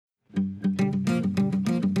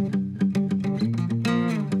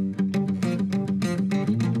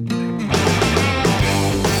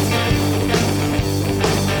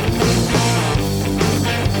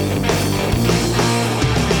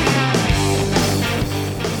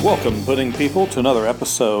Welcome, pudding people, to another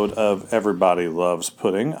episode of Everybody Loves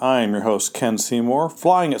Pudding. I am your host, Ken Seymour,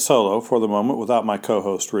 flying it solo for the moment without my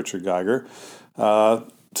co-host, Richard Geiger.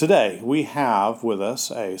 Today, we have with us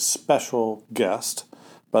a special guest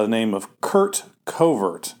by the name of Kurt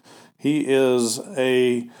Covert. He is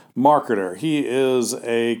a marketer, he is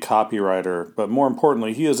a copywriter, but more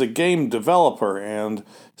importantly, he is a game developer and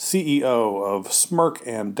CEO of Smirk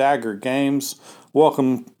and Dagger Games.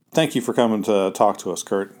 Welcome. Thank you for coming to talk to us,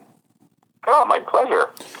 Kurt. Oh, my pleasure.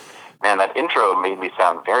 Man, that intro made me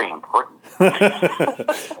sound very important.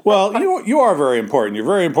 Well, you are very important. You're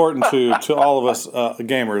very important to all of us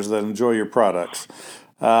gamers that enjoy your products.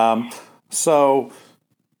 So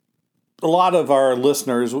a lot of our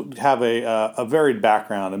listeners have a varied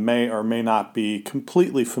background and may or may not be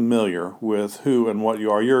completely familiar with who and what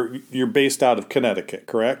you are. You're based out of Connecticut,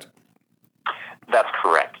 correct? That's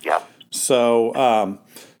correct, yeah. So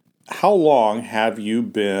how long have you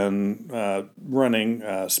been running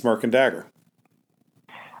Smirk and Dagger?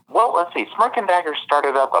 Well, let's see. Smirk and Dagger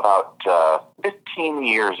started up about 15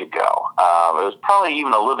 years ago. It was probably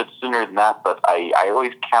even a little bit sooner than that, but I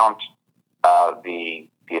always count the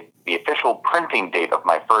official printing date of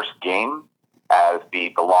my first game as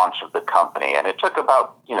the launch of the company. And it took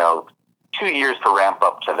about, 2 years to ramp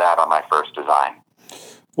up to that on my first design.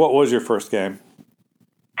 What was your first game?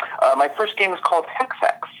 My first game was called Hex.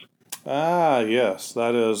 Ah, yes,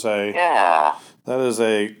 that is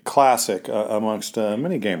a classic amongst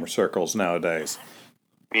many gamer circles nowadays.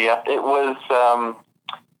 Yeah, it was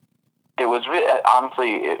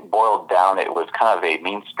honestly, it boiled down. It was kind of a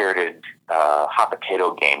mean-spirited hot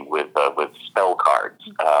potato game with spell cards,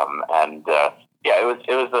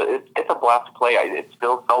 it's a blast to play. It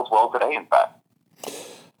still sells well today, in fact.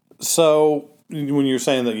 So when you're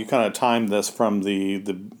saying that you kind of timed this from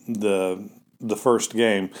the first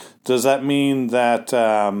game, does that mean that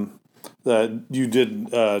that you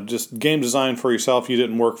did just game design for yourself? You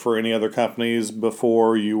didn't work for any other companies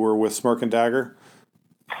before you were with Smirk and Dagger?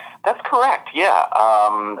 That's correct. Yeah,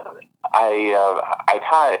 I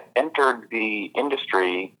kind of entered the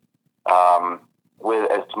industry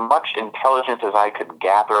with as much intelligence as I could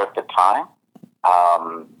gather at the time,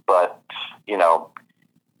 but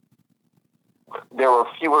there were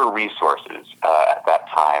fewer resources at that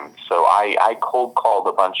time, so I cold called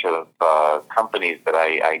a bunch of companies that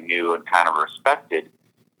I knew and kind of respected,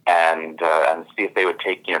 and see if they would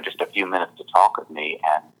take just a few minutes to talk with me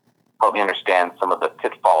and help me understand some of the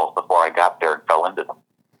pitfalls before I got there and fell into them.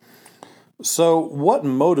 So, what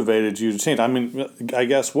motivated you to change? I mean, I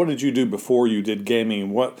guess what did you do before you did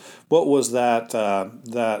gaming? What was that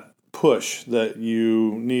push that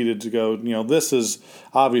you needed to go, this is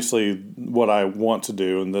obviously what I want to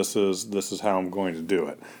do, and this is how I'm going to do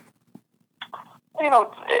it?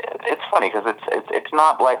 It's funny because it's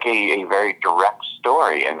not like a very direct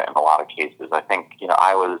story in a lot of cases. I think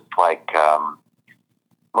I was like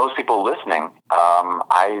most people listening.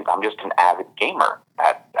 I'm just an avid gamer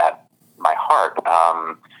at my heart,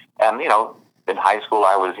 and in high school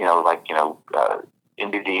I was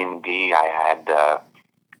into D&D. I had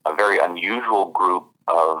a very unusual group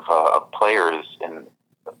of players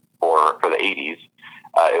for the 80s.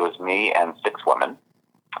 It was me and 6 women,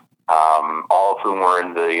 all of whom were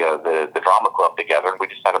in the drama club together, and we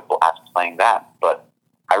just had a blast playing that. But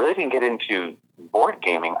I really didn't get into board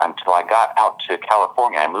gaming until I got out to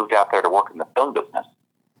California. I moved out there to work in the film business,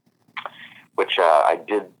 which I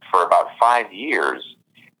did for about 5 years.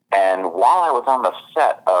 And while I was on the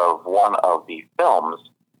set of one of the films,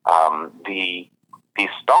 the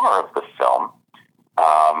star of the film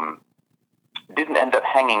didn't end up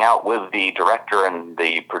hanging out with the director and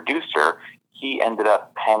the producer. He ended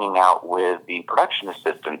up hanging out with the production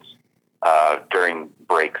assistants during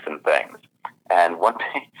breaks and things. And one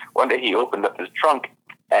day he opened up his trunk,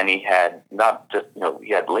 and he had not just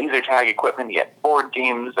he had laser tag equipment, he had board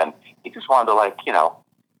games, and he just wanted to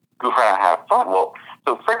goof around and have fun. Well,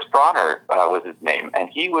 so Fritz Bronner was his name, and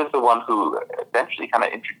he was the one who eventually kind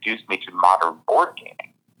of introduced me to modern board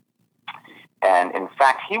gaming. And in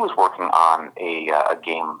fact, he was working on a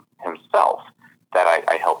game himself that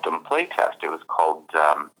I helped him play test. It was called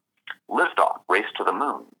Lived On, Race to the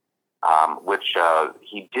Moon, which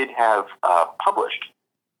he did have published.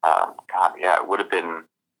 It would have been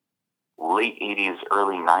late 80s,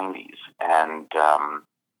 early 90s. And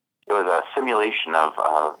it was a simulation of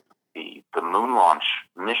the moon launch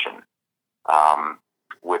mission,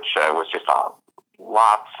 which was just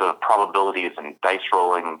lots of probabilities and dice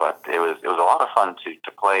rolling, but it was a lot of fun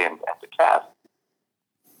to play and to test.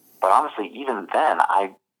 But honestly, even then,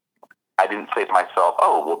 I didn't say to myself,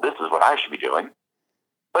 oh, well, this is what I should be doing.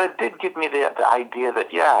 but it did give me the idea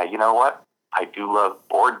that, yeah, you know what? I do love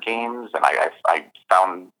board games, and I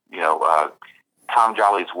found, Tom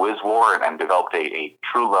Jolly's Wiz War and developed a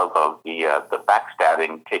true love of the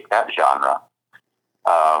backstabbing, take that genre.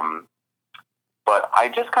 But I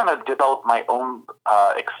just kind of developed my own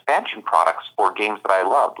expansion products for games that I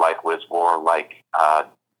loved, like Wiz War, like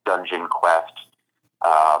Dungeon Quest,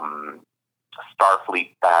 Starfleet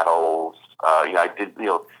Battles. I did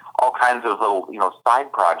all kinds of little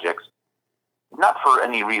side projects, not for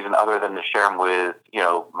any reason other than to share them with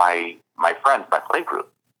my friends, my play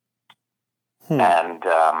group. And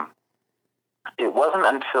it wasn't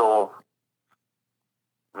until,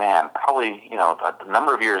 probably a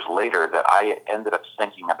number of years later that I ended up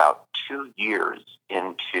sinking about 2 years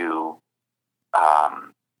into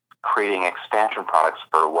creating expansion products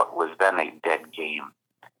for what was then a dead game.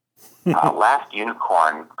 Last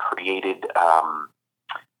Unicorn created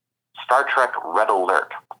Star Trek Red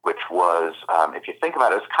Alert, which was, if you think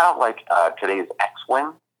about it, it's kind of like today's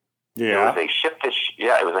X-Wing. Yeah.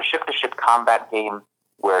 It was a ship-to-ship combat game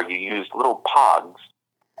where you used little pods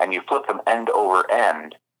and you flip them end over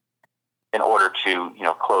end in order to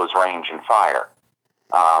close range and fire.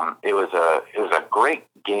 It was a great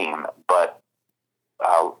game, but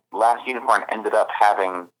Last Unicorn ended up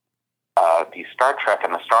having the Star Trek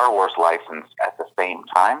and the Star Wars license at the same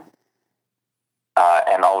time,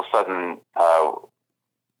 and all of a sudden,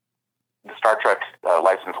 the Star Trek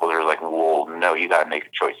license holders were like, "Well, no, you got to make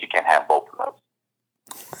a choice. You can't have both of those."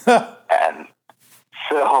 And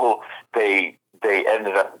so they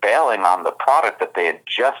ended up bailing on the product that they had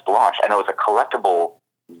just launched, and it was a collectible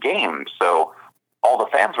game. So all the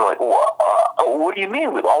fans were like, "What do you mean?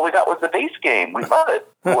 All we got was the base game. We love it."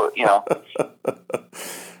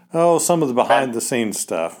 Oh, some of the behind-the-scenes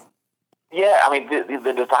stuff. Yeah, I mean,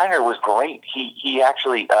 the designer was great. He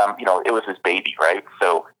actually, it was his baby, right?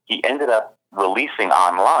 So he ended up releasing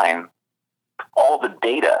online all the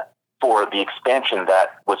data for the expansion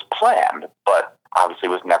that was planned, but obviously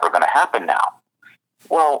was never going to happen now.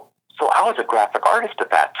 Well, so I was a graphic artist at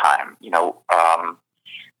that time,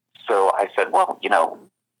 so I said, well,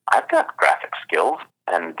 I've got graphic skills,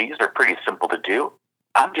 and these are pretty simple to do.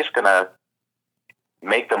 I'm just going to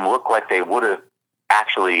make them look like they would have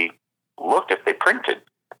actually looked if they printed.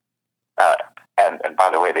 And by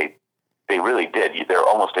the way, they really did. They're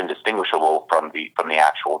almost indistinguishable from the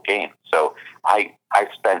actual game. So I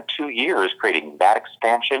spent 2 years creating that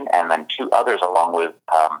expansion, and then 2 others along with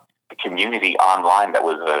the community online that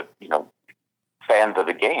was fans of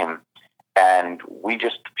the game, and we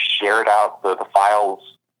just shared out the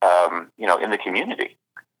files in the community,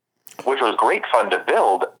 which was great fun to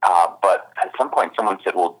build. But at some point, someone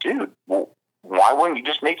said, "Well, dude, why wouldn't you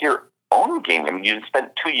just make your own game? I mean, you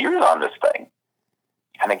spent 2 years on this thing."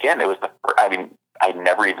 And again, it was I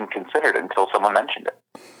never even considered it until someone mentioned it.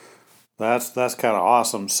 That's kind of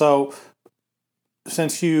awesome. So,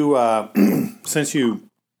 since you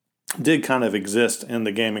did kind of exist in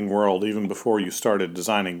the gaming world even before you started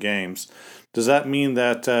designing games, does that mean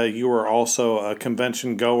that you were also a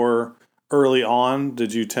convention goer early on?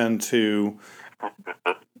 Did you tend to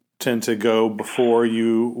go before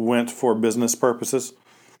you went for business purposes?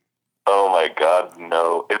 Oh my God,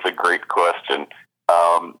 no! It's a great question.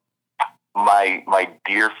 My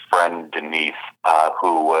dear friend Denise,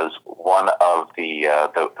 who was one of the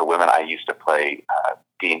women I used to play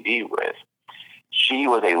D&D with, she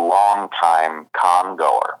was a long-time con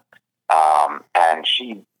goer, and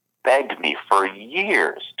she begged me for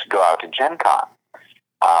years to go out to Gen Con.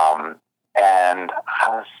 And I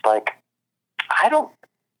was like,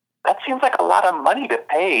 that seems like a lot of money to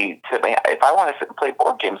pay if I want to sit and play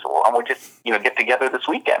board games. Well, I would just get together this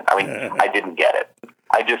weekend. I mean, I didn't get it.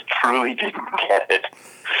 I just truly didn't get it.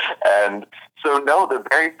 And so, no, the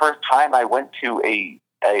very first time I went to a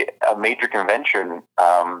major convention,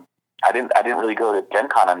 I didn't really go to Gen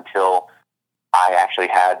Con until I actually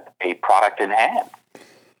had a product in hand.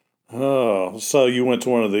 Oh, so you went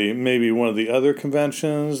to maybe one of the other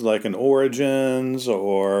conventions, like an Origins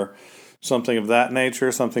or something of that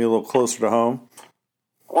nature, something a little closer to home?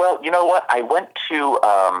 Well, you know what? I went to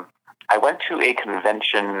a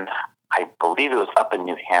convention. I believe it was up in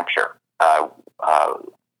New Hampshire.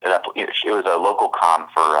 It was a local con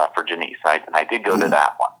for Janice. I did go to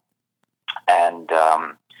that one, and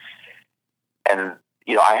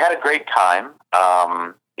I had a great time.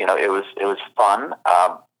 It was fun.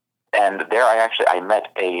 And there I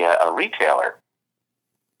met a retailer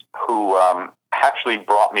who actually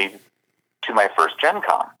brought me to my first Gen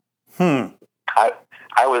Con.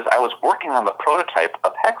 I was working on the prototype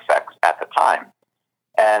of Hexex at the time,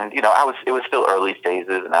 And, it was still early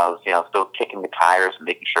phases, and I was, still kicking the tires and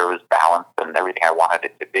making sure it was balanced and everything I wanted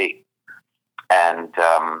it to be. And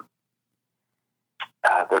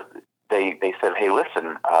they said, hey,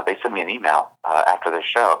 listen, they sent me an email after the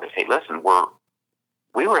show. They say, listen,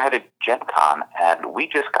 we were headed Gen Con, and we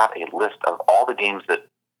just got a list of all the games that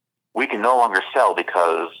we can no longer sell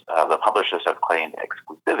because the publishers have claimed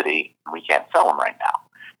exclusivity, and we can't sell them right now.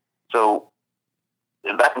 So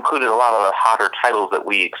that included a lot of the hotter titles that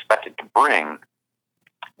we expected to bring.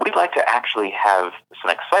 We'd like to actually have some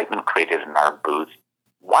excitement created in our booth.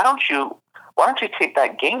 Why don't you take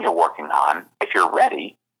that game you're working on, if you're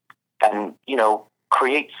ready, and,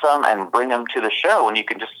 create some and bring them to the show, and you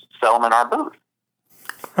can just sell them in our booth.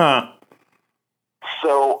 Huh.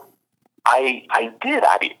 So I did.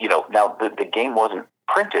 Now the game wasn't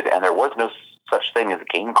printed, and there was no such thing as a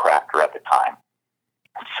Game Crafter at the time.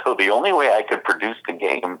 So the only way I could produce the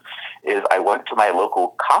game is I went to my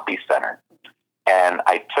local copy center, and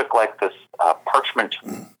I took like this parchment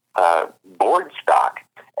board stock,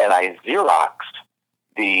 and I Xeroxed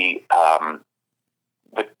the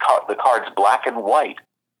cards black and white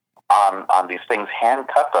on these things, hand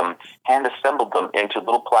cut them, hand assembled them into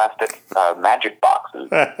little plastic magic boxes,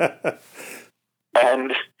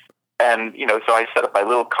 and so I set up my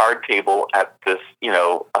little card table at this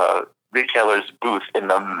retailer's booth in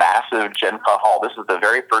the massive Gen Con hall. This is the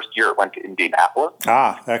very first year it went to Indianapolis.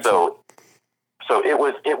 Excellent. So it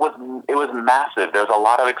was massive. There was a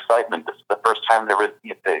lot of excitement. This is the first time they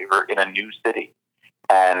were in a new city.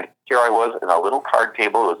 And here I was in a little card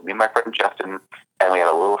table. It was me and my friend Justin, and we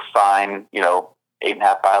had a little sign,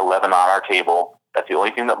 8.5 by 11 on our table. That's the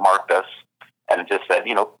only thing that marked us. And it just said,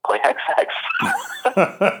 play Hex Hex.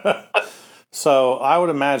 So I would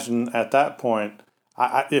imagine at that point,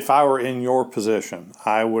 if I were in your position,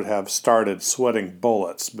 I would have started sweating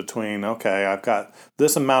bullets between, okay, I've got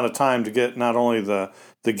this amount of time to get not only the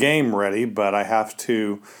game ready, but I have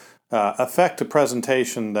to affect a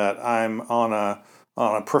presentation that I'm on a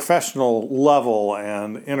professional level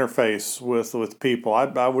and interface with people.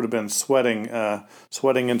 I would have been sweating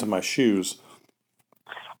into my shoes.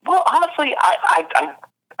 Well, honestly, I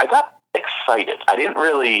got excited.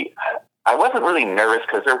 I wasn't really nervous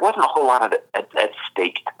because there wasn't a whole lot at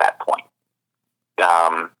stake at that point.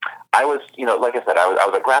 I was, like I said, I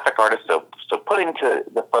was a graphic artist, so putting to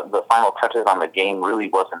the final touches on the game really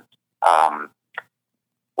wasn't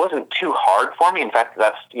too hard for me. In fact,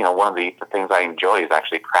 that's one of the things I enjoy is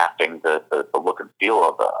actually crafting the look and feel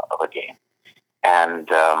of a game. And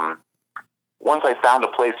once I found a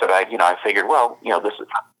place that I figured, well,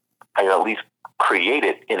 I at least create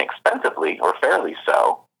it inexpensively or fairly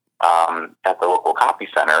so at the local copy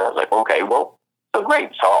center. I was like, okay, well, so great.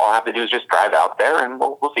 So all I have to do is just drive out there, and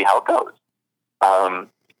we'll see how it goes.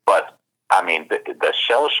 But I mean, the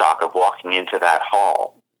shell shock of walking into that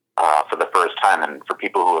hall for the first time, and for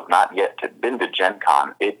people who have not yet been to Gen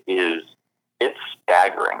Con, it's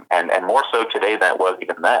staggering, and more so today than it was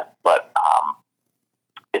even then. But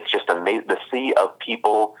it's just amazing, the sea of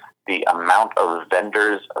people, the amount of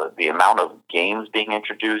vendors, the amount of games being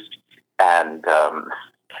introduced, and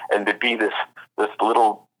to be this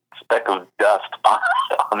little speck of dust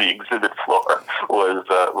on the exhibit floor was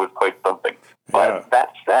quite something. Yeah. But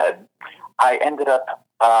that said, I ended up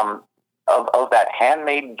of that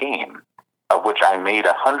handmade game, of which I made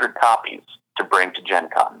 100 copies to bring to Gen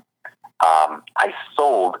Con. I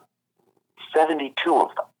sold 72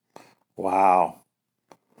 of them. Wow.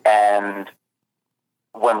 And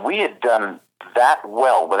when we had done that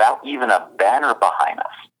well, without even a banner behind us,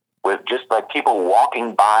 with just like people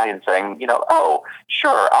walking by and saying, oh,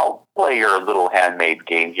 sure, I'll play your little handmade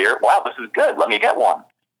game here. Wow, this is good. Let me get one.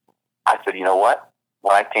 I said, you know what?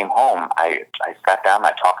 When I came home, I sat down and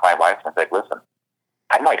I talked to my wife and I said, listen,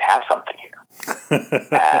 I might have something here.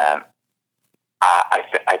 And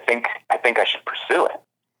I think I should pursue it.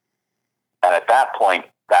 And at that point,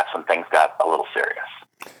 that's when things got a little serious.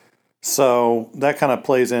 So that kind of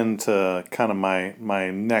plays into kind of my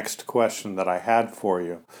next question that I had for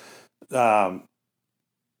you. So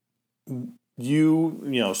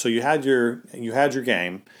you had your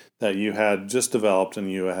game that you had just developed,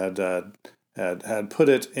 and you had put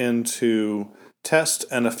it into test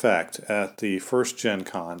and effect at the first Gen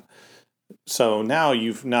Con. So now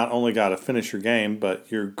you've not only got to finish your game,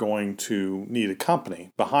 but you're going to need a company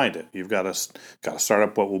behind it. You've got to start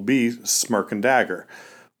up what will be Smirk and Dagger.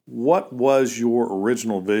 What was your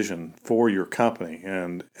original vision for your company,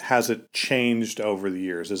 and has it changed over the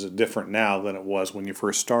years? Is it different now than it was when you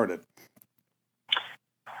first started?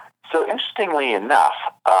 So interestingly enough,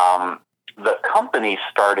 the company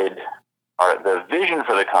started, or the vision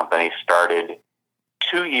for the company started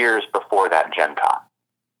 2 years before that Gen Con.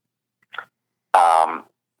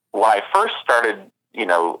 When I first started,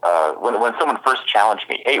 when someone first challenged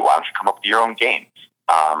me, hey, why don't you come up with your own games?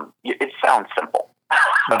 It sounds simple.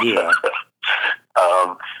 Yeah.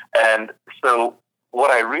 And so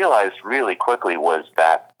what I realized really quickly was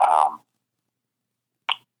that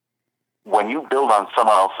when you build on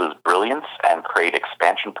someone else's brilliance and create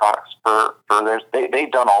expansion products for theirs,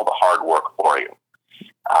 they've done all the hard work for you.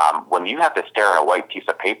 When you have to stare at a white piece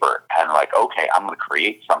of paper and like, okay, I'm going to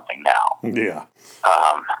create something now. Yeah.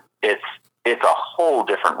 It's a whole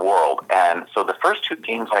different world. And so the first 2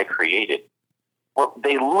 games I created, well,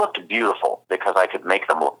 they looked beautiful because I could make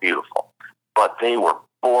them look beautiful, but they were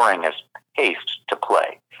boring as paste to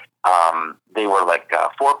play. They were like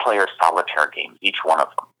 4-player solitaire games, each one of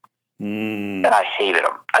them. And I hated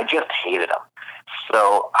them. I just hated them.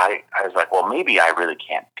 So I was like, well, maybe I really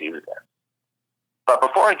can't do this. But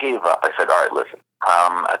before I gave up, I said, all right, listen,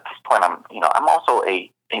 at this point, I'm also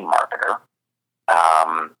a marketer.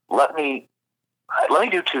 Let me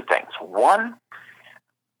do 2 things. One,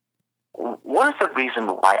 what is the reason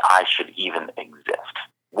why I should even exist?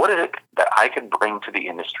 What is it that I could bring to the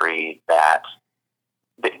industry that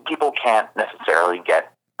people can't necessarily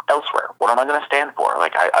get elsewhere? What am I going to stand for?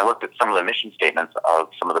 Like, I looked at some of the mission statements of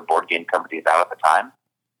some of the board game companies out at the time,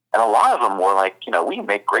 and a lot of them were like, we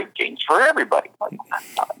make great games for everybody. Like,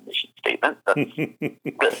 that's not a mission statement.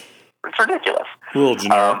 It's ridiculous. A little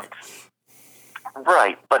generic.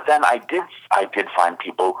 Right. But then I did find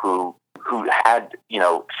people who had,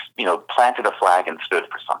 planted a flag and stood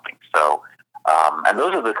for something. So, and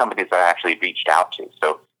those are the companies that I actually reached out to.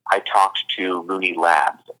 So I talked to Looney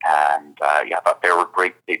Labs, and I thought they were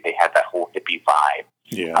great. They had that whole hippie vibe.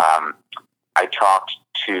 Yeah. I talked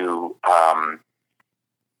to,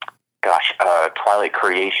 Twilight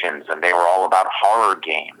Creations, and they were all about horror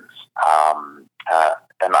games. And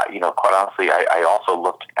quite honestly, I also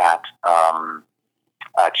looked at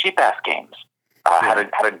Cheap Ass Games.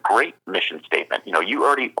 Had a great mission statement. You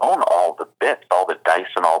already own all the bits, all the dice,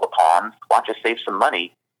 and all the pawns. Why don't you save some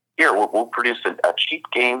money? Here, we'll produce a cheap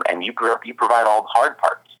game, and you provide all the hard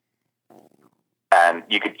parts. And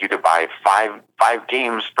you could buy five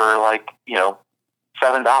games for like $7.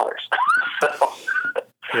 So,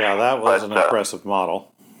 yeah, that was an impressive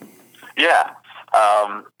model. Yeah,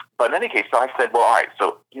 but in any case, so I said, well, all right.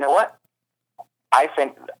 So you know what? I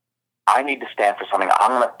think I need to stand for something.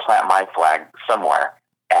 I'm going to plant my flag somewhere.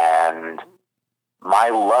 And my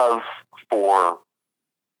love for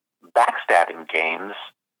backstabbing games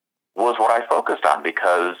was what I focused on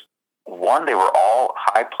because, one, they were all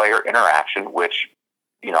high player interaction, which,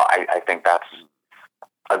 I think that's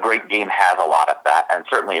a great game has a lot of that. And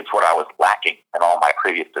certainly it's what I was lacking in all my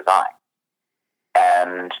previous design.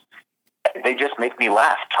 And they just make me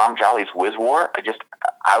laugh. Tom Jolly's Whiz War,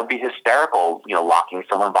 I would be hysterical, locking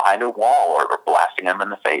someone behind a wall or blasting them in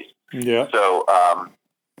the face. Yeah. So,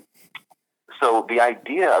 so the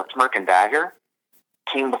idea of Smirk and Dagger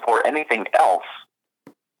came before anything else.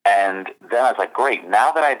 And then I was like, great,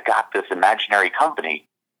 now that I've got this imaginary company,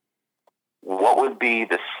 what would be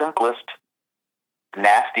the simplest,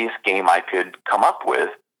 nastiest game I could come up with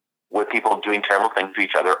people doing terrible things to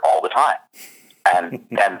each other all the time? And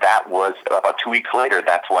that was about 2 weeks later,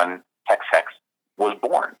 that's when Hex Hex was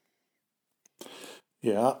born.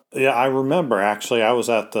 Yeah, I remember, actually, I was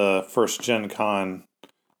at the first Gen Con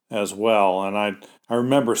as well, and I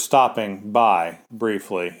remember stopping by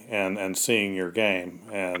briefly and seeing your game,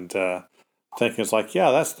 and thinking it's like, yeah,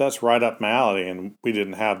 that's right up my alley, and we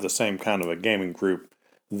didn't have the same kind of a gaming group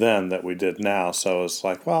then that we did now, so it's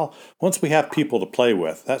like, well, once we have people to play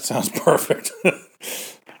with, that sounds perfect.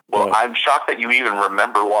 Well, I'm shocked that you even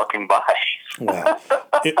remember walking by. Well,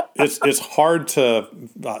 it's hard to.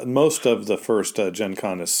 Most of the first Gen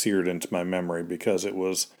Con is seared into my memory because it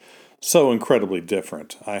was so incredibly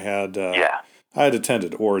different. I had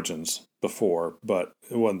attended Origins before, but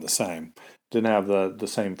it wasn't the same. Didn't have the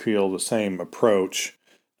same feel, the same approach,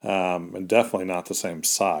 and definitely not the same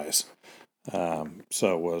size.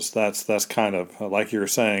 So that's kind of like you were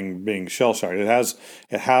saying, being shell shocked.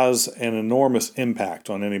 It has an enormous impact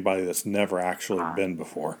on anybody that's never actually been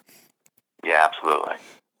before. Yeah, absolutely.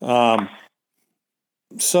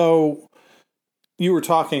 So you were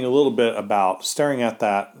talking a little bit about staring at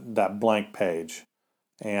that blank page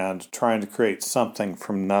and trying to create something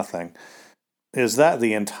from nothing. Is that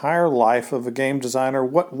the entire life of a game designer?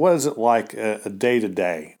 What is it like a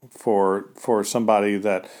day-to-day for somebody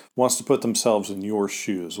that wants to put themselves in your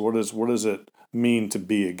shoes? What does it mean to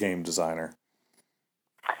be a game designer?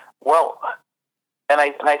 Well, and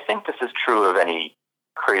I think this is true of any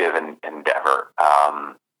creative endeavor.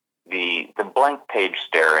 the blank page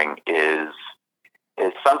staring is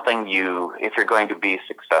something if you're going to be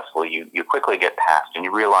successful, you quickly get past, and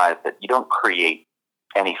you realize that you don't create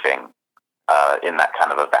anything in that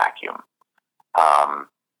kind of a vacuum.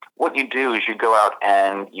 What you do is you go out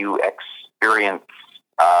and you experience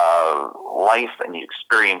life, and you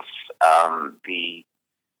experience the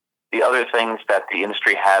other things that the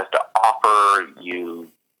industry has to offer.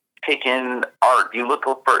 You take in art. You look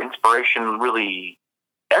for inspiration really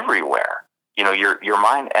everywhere. Your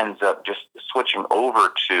mind ends up just switching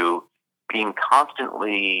over to being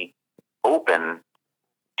constantly open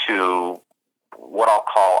to what I'll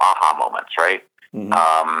call aha moments, right?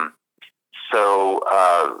 Mm-hmm. So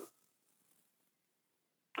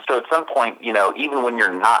at some point, even when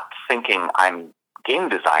you're not thinking I'm game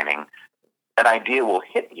designing, an idea will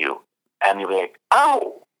hit you, and you'll be like,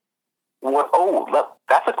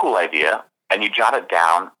 that's a cool idea, and you jot it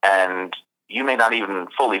down, and you may not even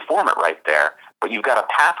fully form it right there, but you've got a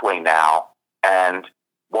pathway now, and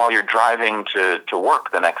while you're driving to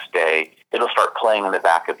work the next day, it'll start playing in the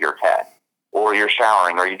back of your head, or you're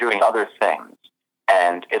showering, or you're doing other things,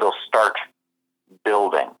 and it'll start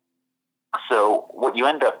building. So what you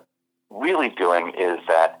end up really doing is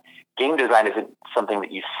that game design isn't something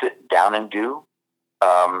that you sit down and do.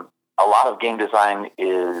 A lot of game design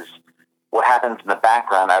is what happens in the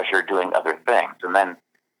background as you're doing other things. And then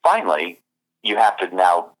finally, you have to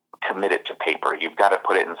now commit it to paper. You've got to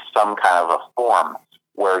put it in some kind of a form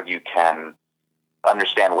where you can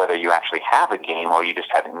understand whether you actually have a game or you just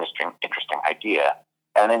have an interesting idea.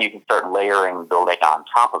 And then you can start layering, building on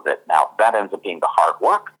top of it. Now, that ends up being the hard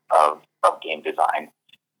work of game design,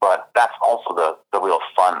 but that's also the real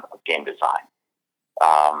fun of game design.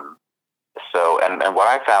 And what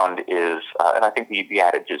I found is, and I think the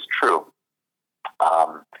adage is true,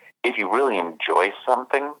 if you really enjoy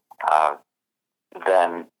something,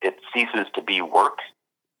 then it ceases to be work.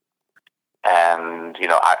 And,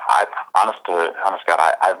 honest to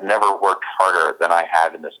God, I've never worked harder than I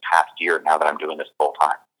have in this past year now that I'm doing this full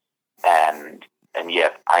time. And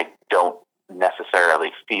yet I don't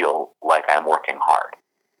necessarily feel like I'm working hard.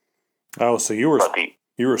 Oh, so you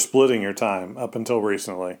were splitting your time up until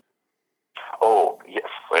recently. Oh, yes.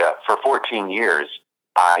 Yeah. For 14 years,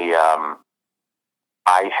 I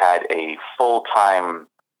had a full-time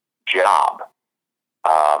job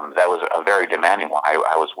that was a very demanding one. I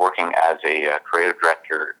was working as a creative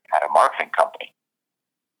director at a marketing company,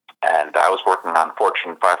 and I was working on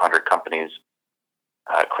Fortune 500 companies,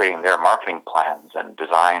 creating their marketing plans and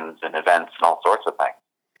designs and events and all sorts of things.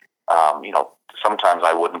 Sometimes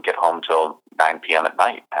I wouldn't get home till 9 p.m. at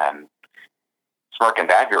night, and Smirk and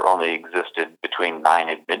Dagger only existed between 9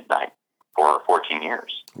 and midnight for 14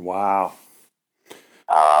 years. Wow.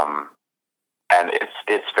 And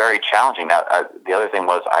it's very challenging. Now, the other thing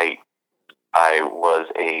was I was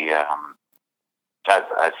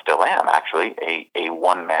I still am actually a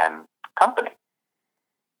one-man company.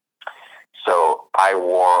 So I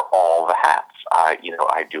wore all the hats. I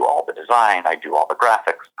do all the design, I do all the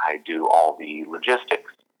graphics, I do all the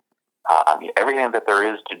logistics. Everything that there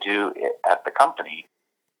is to do at the company,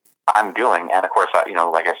 I'm doing. And of course,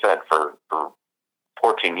 like I said, for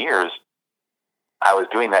 14 years, I was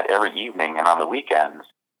doing that every evening and on the weekends,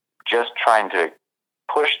 just trying to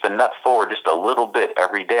push the nut forward just a little bit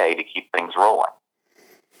every day to keep things rolling.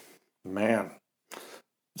 Man.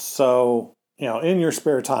 So, in your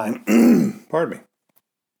spare time, pardon me,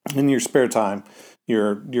 in your spare time,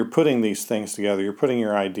 you're putting these things together, you're putting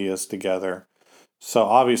your ideas together. So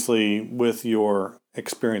obviously, with your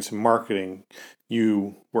experience in marketing,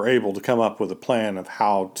 you were able to come up with a plan of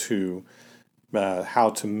how to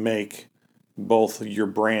make both your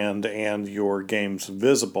brand and your games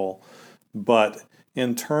visible. But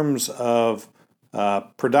in terms of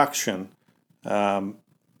production and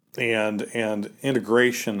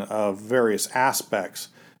integration of various aspects,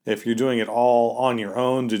 if you're doing it all on your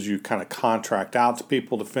own, did you kind of contract out to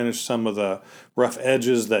people to finish some of the rough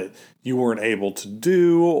edges that you weren't able to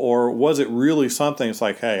do? Or was it really something, it's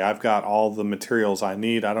like, hey, I've got all the materials I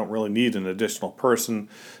need. I don't really need an additional person.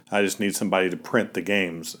 I just need somebody to print the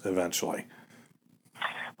games eventually.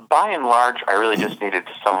 By and large, I really just needed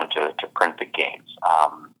someone to print the games.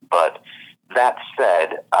 But that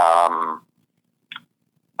said,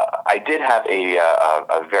 I did have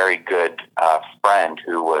a very good friend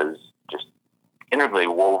who was just integrally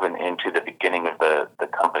woven into the beginning of the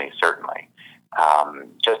company, certainly.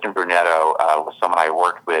 Justin Brunetto was someone I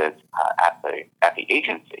worked with at the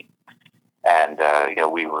agency. And,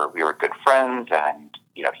 we were good friends, and,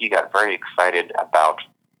 he got very excited about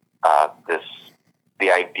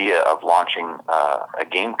the idea of launching a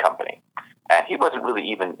game company. and he wasn't really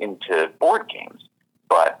even into board games,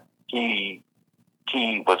 but he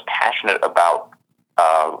was passionate about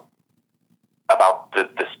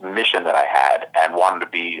this mission that I had and wanted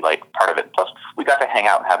to be like part of it. Plus, we got to hang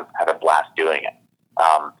out and had a blast doing it.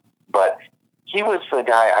 But he was the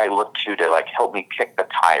guy I looked to like help me kick the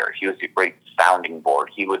tires. He was a great sounding board.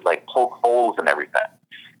 He would like poke holes and everything.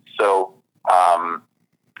 So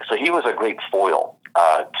he was a great foil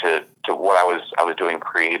to what I was doing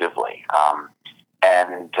creatively.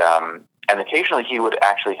 And occasionally he would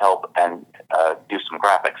actually help and do some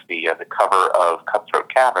graphics. The cover of Cutthroat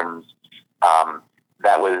Caverns,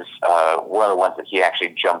 that was one of the ones that he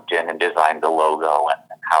actually jumped in and designed the logo and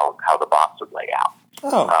how the box would lay out.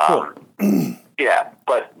 Oh, cool. Yeah,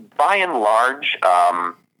 but by and large,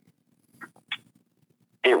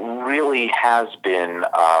 it really has been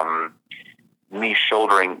me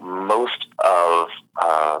shouldering most of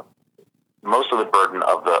the burden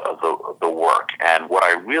of the work. And what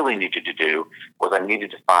I really needed to do was I needed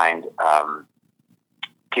to find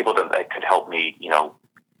people that could help me,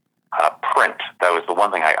 print. That was the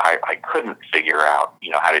one thing I couldn't figure out,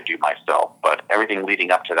 how to do myself. But everything leading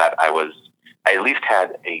up to that, I at least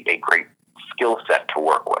had a great skill set to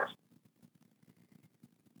work with.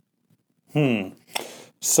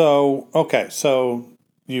 So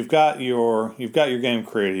you've got your game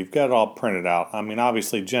created, you've got it all printed out. I mean,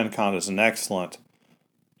 obviously, Gen Con is an excellent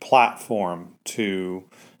platform to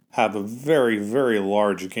have a very, very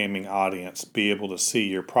large gaming audience be able to see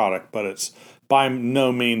your product, but it's by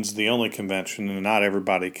no means the only convention, and not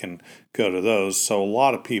everybody can go to those. So a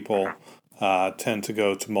lot of people tend to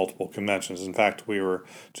go to multiple conventions. In fact, we were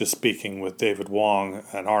just speaking with David Wong,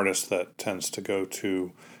 an artist that tends to go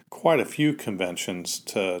to quite a few conventions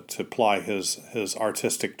to ply his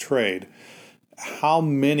artistic trade. How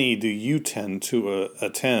many do you tend to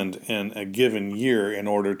attend in a given year in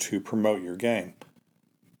order to promote your game?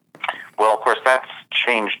 Well, of course, that's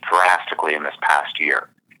changed drastically in this past year.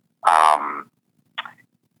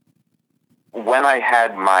 When I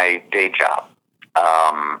had my day job,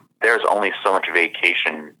 there's only so much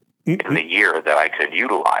vacation in the year that I could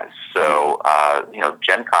utilize. So,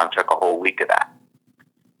 Gen Con took a whole week of that.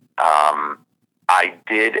 I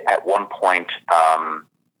did at one point,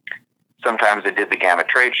 sometimes I did the Gamma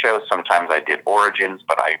Trade Show, sometimes I did Origins,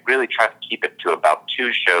 but I really tried to keep it to about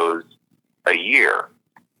 2 shows a year,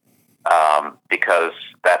 because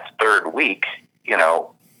that third week,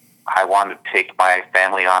 I wanted to take my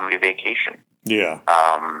family on a vacation. Yeah.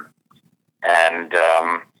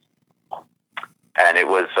 And it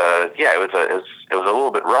was, it was a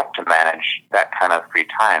little bit rough to manage that kind of free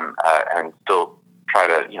time, and still try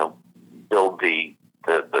to, build the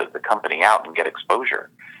company out and get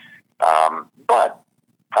exposure. But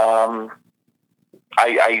I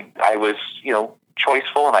was,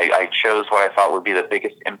 choiceful, and I chose what I thought would be the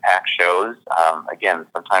biggest impact shows. Again,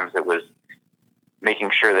 sometimes it was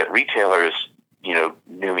making sure that retailers,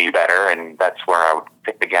 knew me better, and that's where I would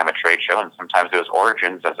pick the Gamma Trade Show, and sometimes it was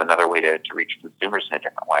Origins as another way to reach consumers in a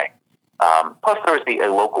different way. Plus, there was a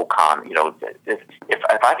local con.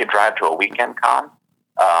 If I could drive to a weekend con,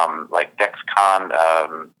 like DexCon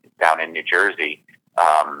down in New Jersey,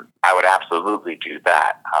 I would absolutely do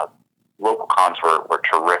that. Local cons were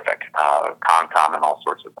terrific, ConCom and all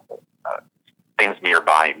sorts of things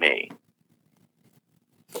nearby me.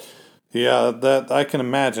 Yeah, that I can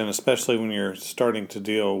imagine, especially when you're starting to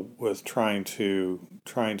deal with trying to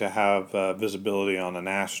have visibility on a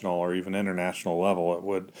national or even international level. It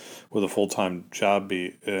would, with a full-time job,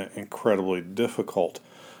 be incredibly difficult.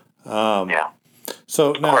 Yeah.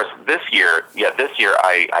 So now, of course, this year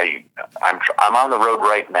I'm on the road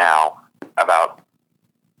right now about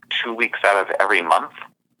 2 weeks out of every month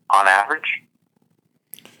on average,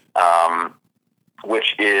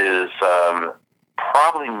 which is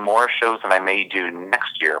probably more shows than I may do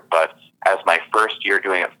next year. But as my first year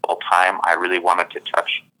doing it full time, I really wanted to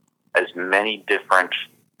touch as many different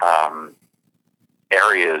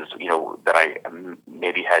areas, that I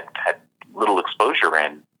maybe had little exposure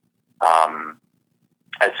in,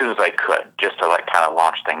 as soon as I could, just to kind of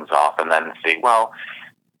launch things off and then see, well,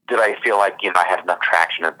 did I feel like, I had enough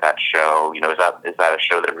traction at that show? Is that a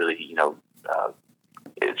show that really,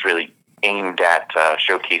 is really aimed at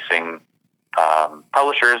showcasing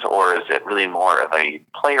publishers, or is it really more of a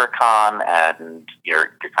player con and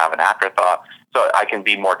you're kind of an afterthought? So I can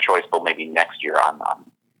be more choiceful maybe next year on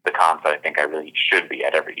the cons that I think I really should be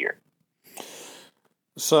at every year.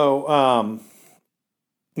 So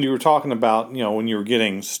you were talking about, when you were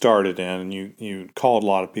getting started in, and you called a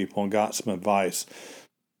lot of people and got some advice.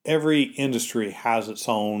 Every industry has its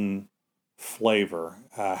own flavor,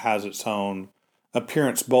 has its own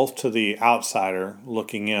appearance both to the outsider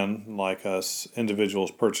looking in, like us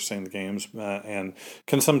individuals purchasing the games, and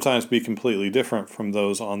can sometimes be completely different from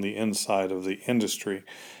those on the inside of the industry.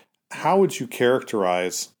 How would you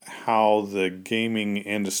characterize how the gaming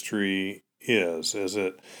industry is? Is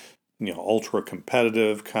it, ultra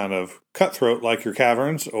competitive, kind of cutthroat like your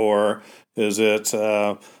caverns, or is it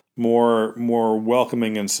more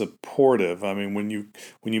welcoming and supportive? I mean, when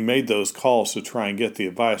you made those calls to try and get the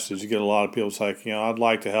advice, did you get a lot of people like, I'd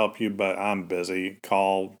like to help you, but I'm busy.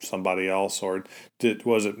 Call somebody else, or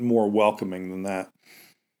was it more welcoming than that?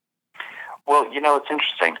 Well, it's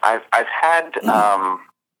interesting. I've had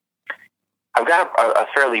I've got a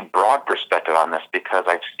fairly broad perspective on this because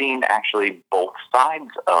I've seen actually both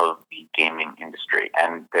sides of the gaming industry,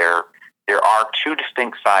 and there are two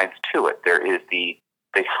distinct sides to it. There is the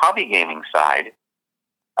hobby gaming side,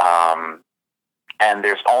 and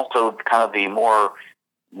there's also kind of the more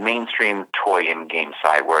mainstream toy and game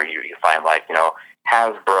side where you find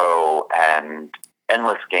Hasbro and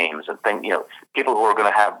Endless Games and things. People who are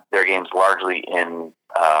going to have their games largely in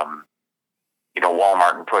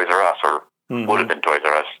Walmart and Toys R Us, or would have been Toys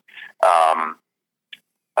R Us.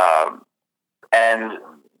 And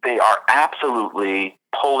they are absolutely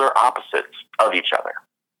polar opposites of each other.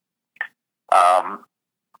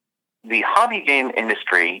 The hobby game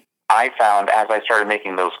industry, I found as I started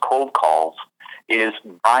making those cold calls, is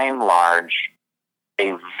by and large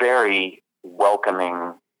a very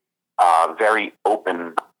welcoming, very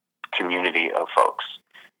open community of folks.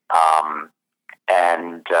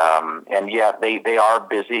 And yeah, they are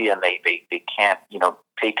busy and they can't,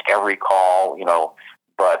 take every call,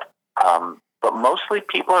 but mostly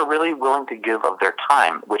people are really willing to give of their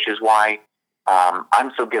time, which is why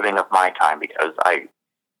I'm so giving of my time, because I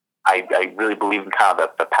really believe in kind of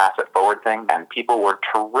the pass it forward thing, and people were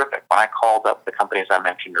terrific. When I called up the companies I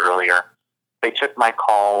mentioned earlier, they took my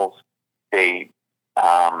calls, they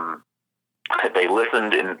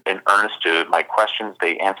listened in earnest to my questions,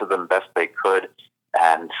 they answered them best they could.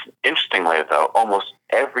 And interestingly, though, almost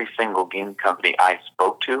every single game company I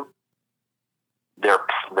spoke to, their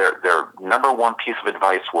number one piece of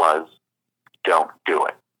advice was, don't do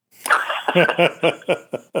it.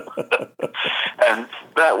 And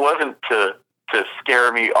that wasn't to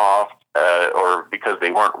scare me off or because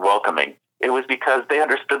they weren't welcoming. It was because they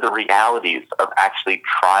understood the realities of actually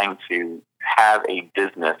trying to have a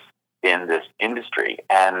business in this industry.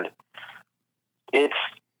 And it's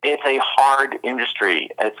a hard industry.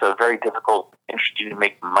 It's a very difficult industry to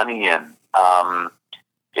make money in.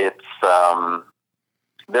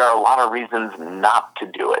 There are a lot of reasons not to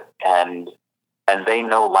do it, and they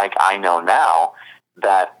know, like I know now,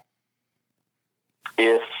 that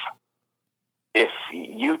if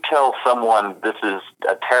you tell someone this is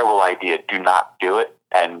a terrible idea, do not do it,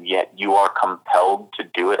 and yet you are compelled to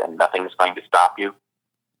do it and nothing is going to stop you,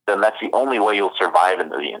 then that's the only way you'll survive in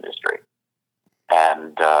the industry.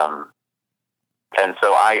 And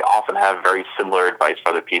so I often have very similar advice for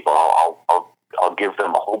other people. I'll give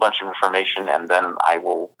them a whole bunch of information, and then I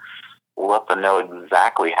will let them know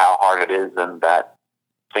exactly how hard it is, and that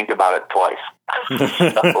think about it twice.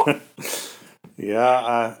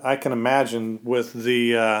 Yeah, I can imagine with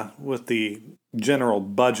the general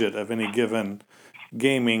budget of any given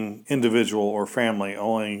gaming individual or family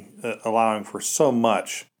only allowing for so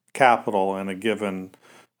much capital in a given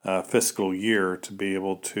fiscal year to be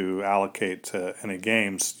able to allocate to any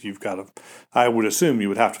games, I would assume you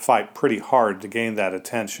would have to fight pretty hard to gain that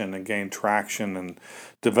attention and gain traction and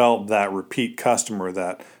develop that repeat customer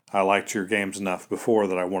that I liked your games enough before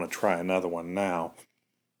that I want to try another one now.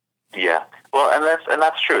 Yeah, well, and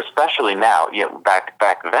that's true, especially now. Back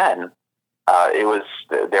then,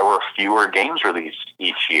 there were fewer games released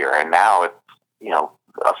each year, and now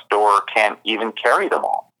a store can't even carry them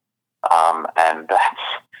all, and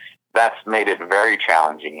that's made it very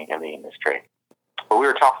challenging in the industry. But we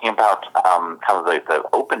were talking about kind of the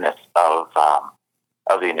openness of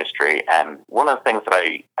the industry, and one of the things that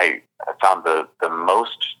I found the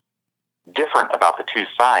most different about the two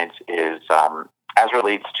sides is as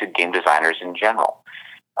relates to game designers in general.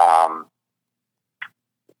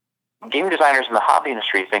 Game designers in the hobby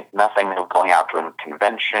industry think nothing of going out to a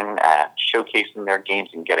convention and showcasing their games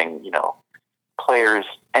and getting players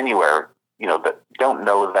anywhere that don't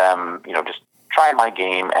know them, just try my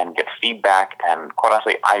game and get feedback. And quite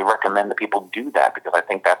honestly, I recommend that people do that, because I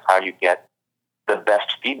think that's how you get the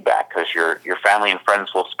best feedback, because your family and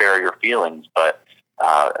friends will spare your feelings, but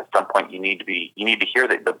at some point you need to hear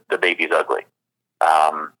that the baby's ugly.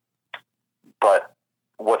 But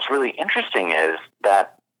what's really interesting is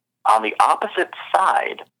that on the opposite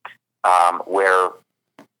side, where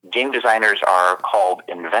game designers are called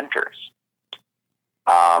inventors.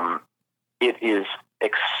 It is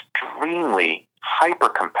extremely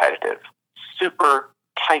hyper-competitive, super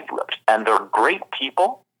tight-lipped, and they're great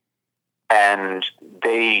people, and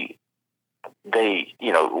they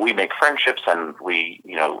we make friendships, and we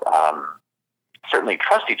certainly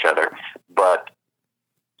trust each other, but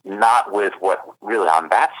not with what really on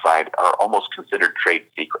that side are almost considered trade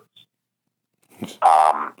secrets.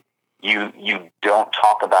 You don't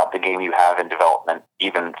talk about the game you have in development,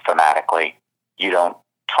 even thematically. You don't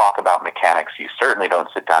talk about mechanics. You certainly don't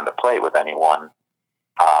sit down to play with anyone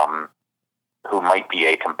who might be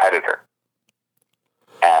a competitor.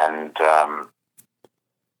 And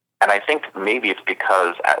I think maybe it's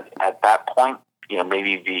because at that point,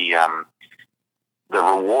 maybe the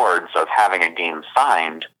rewards of having a game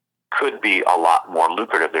signed could be a lot more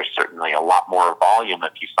lucrative. There's certainly a lot more volume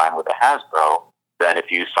if you sign with a Hasbro than if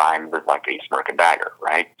you sign with like a Smirk and Dagger,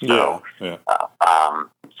 right? So, yeah.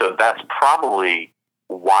 So that's probably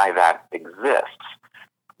why that exists.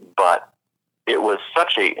 But it was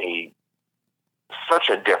such a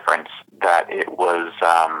difference that it was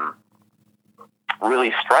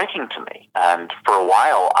really striking to me. And for a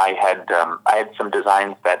while, I had some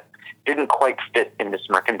designs that didn't quite fit into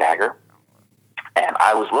Smirk and Dagger, and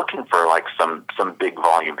I was looking for like some big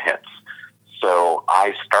volume hits. So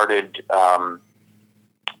I started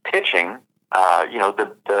pitching,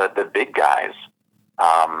 the big guys,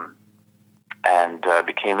 and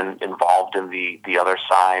became involved in the other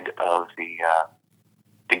side of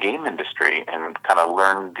the game industry, and kind of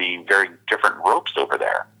learned the very different ropes over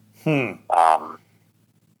there.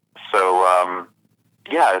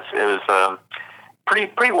 It was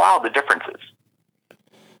pretty wild, the differences.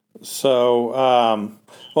 So, I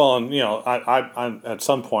at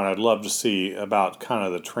some point I'd love to see about kind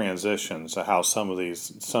of the transitions of how some of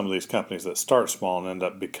these companies that start small and end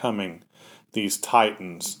up becoming these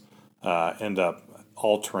titans end up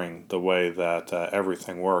altering the way that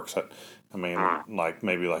everything works. I mean, like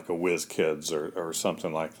maybe like a WizKids or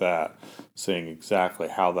something like that, seeing exactly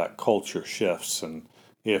how that culture shifts, and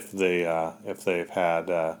if they've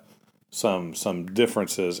had some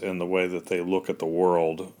differences in the way that they look at the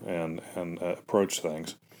world and approach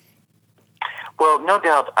things. Well, no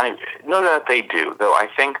doubt they do. Though I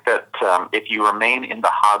think that if you remain in the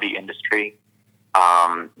hobby industry,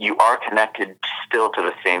 you are connected still to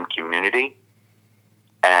the same community,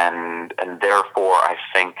 and therefore I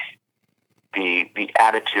think the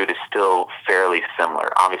attitude is still fairly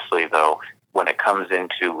similar. Obviously, though, when it comes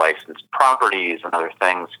into licensed properties and other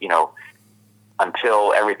things,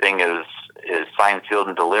 until everything is signed, sealed,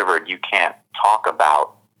 and delivered, you can't talk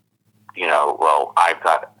about, I've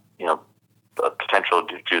got, the potential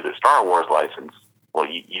to do the Star Wars license. Well,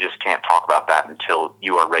 you just can't talk about that until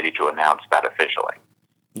you are ready to announce that officially.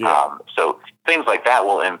 Yeah. So things like that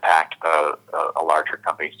will impact a larger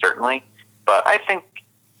company, certainly. But I think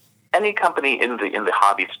any company in the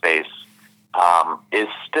hobby space is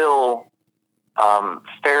still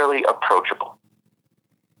fairly approachable.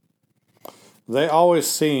 They always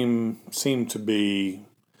seem to be.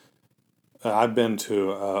 I've been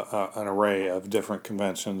to an array of different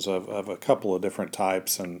conventions of a couple of different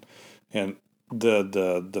types, and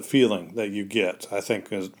the feeling that you get, I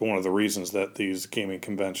think, is one of the reasons that these gaming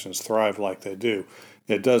conventions thrive like they do.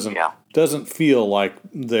 It doesn't feel like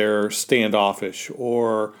they're standoffish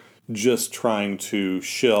or just trying to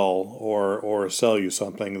shill or sell you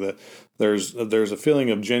something. That there's a feeling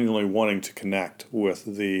of genuinely wanting to connect with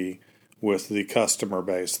the customer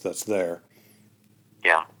base that's there.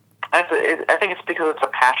 Yeah, I think it's because it's a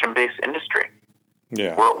passion-based industry.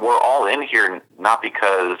 Yeah, we're all in here not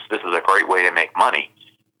because this is a great way to make money.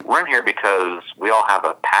 We're in here because we all have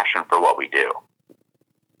a passion for what we do.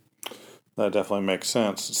 That definitely makes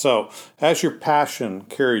sense. So, as your passion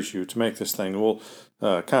carries you to make this thing,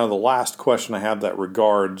 kind of the last question I have that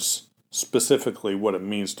regards specifically what it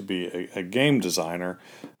means to be a game designer.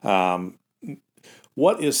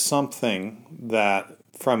 What is something that,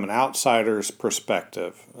 from an outsider's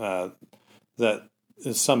perspective, that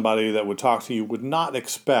is somebody that would talk to you would not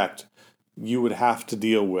expect you would have to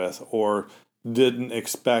deal with, or didn't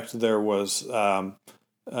expect there was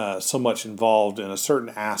so much involved in a certain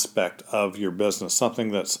aspect of your business,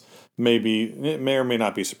 something that's maybe, it may or may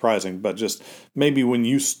not be surprising, but just maybe when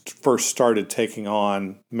you first started taking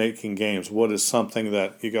on making games, what is something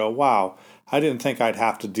that you go, wow, I didn't think I'd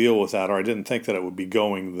have to deal with that, or I didn't think that it would be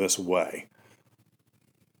going this way?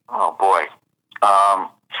 Oh, boy.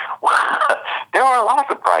 There were a lot of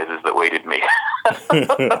surprises that waited me.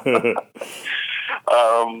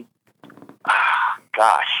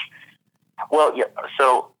 Gosh. Well, yeah.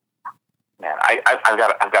 So Man, I've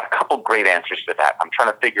got a couple great answers to that. I'm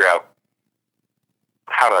trying to figure out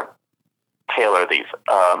how to tailor these.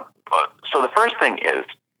 So the first thing is,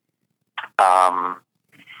 and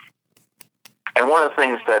one of the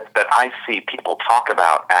things that I see people talk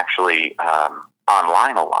about actually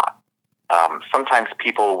online a lot. Sometimes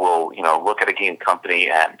people will, look at a game company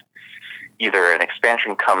and either an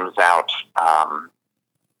expansion comes out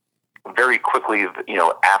very quickly,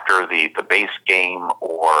 after the base game,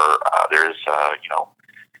 or there's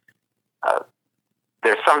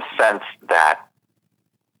some sense that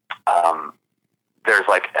there's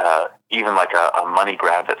even a money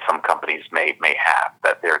grab that some companies may have,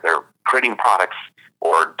 that they're creating products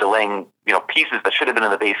or delaying pieces that should have been in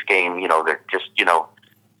the base game. They're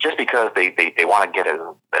just because they want to get as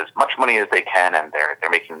much money as they can, and they're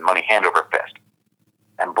making money hand over fist.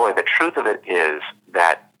 And boy, the truth of it is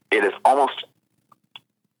that it is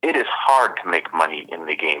hard to make money in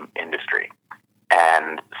the game industry.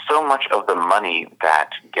 And so much of the money that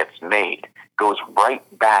gets made goes right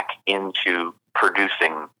back into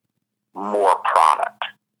producing more product.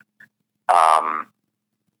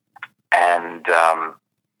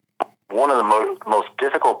 One of the most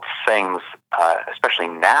difficult things, especially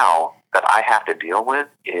now, that I have to deal with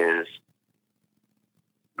is,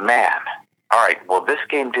 man, all right, well, this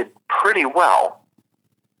game did pretty well.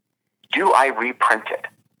 Do I reprint it?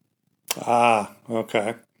 Ah,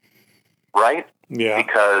 okay. Right? Yeah.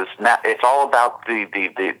 Because now it's all about the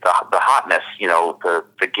hotness,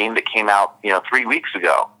 the game that came out, 3 weeks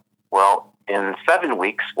ago. Well, in 7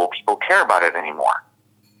 weeks, will people care about it anymore?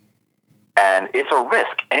 And it's a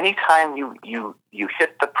risk. Anytime you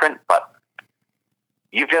hit the print button,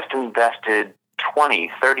 you've just invested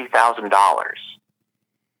 $20,000-$30,000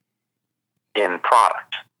 in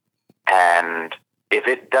product. And if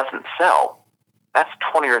it doesn't sell, that's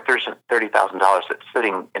 $20,000 or $30,000 that's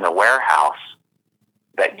sitting in a warehouse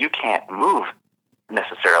that you can't move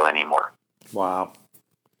necessarily anymore. Wow.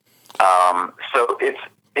 So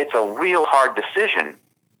it's a real hard decision.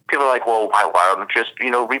 People are like, well, why don't you just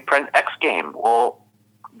reprint X game? Well,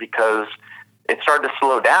 because it started to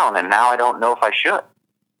slow down, and now I don't know if I should.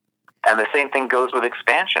 And the same thing goes with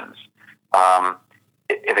expansions.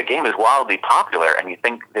 If a game is wildly popular and you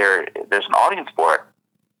think there's an audience for it,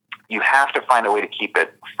 you have to find a way to keep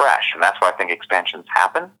it fresh, and that's why I think expansions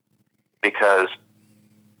happen, because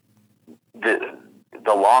the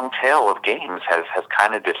long tail of games has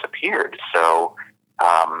kind of disappeared. So,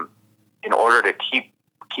 in order to keep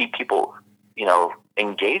people,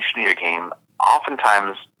 engaged in your game,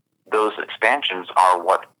 oftentimes those expansions are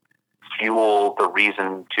what fuel the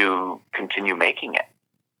reason to continue making it.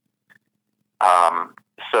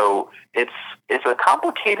 So it's a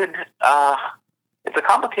complicated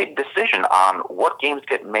decision on what games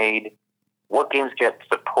get made, what games get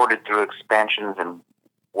supported through expansions, and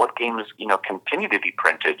what games continue to be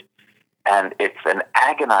printed. And it's an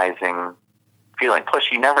agonizing feeling. Plus,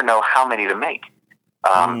 you never know how many to make.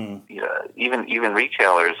 Even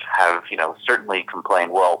retailers have certainly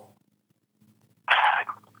complained, well,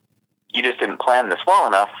 you just didn't plan this well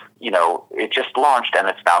enough. It just launched and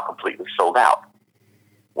it's now completely sold out.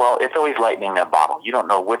 Well, it's always lightning in a bottle. You don't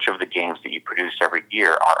know which of the games that you produce every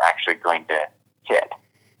year are actually going to hit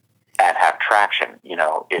and have traction.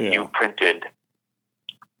 If you printed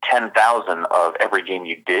 10,000 of every game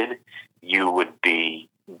you did, you would be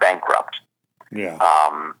bankrupt. Yeah.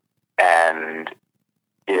 And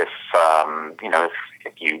if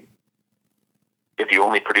you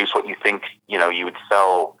only produce what you think you would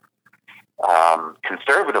sell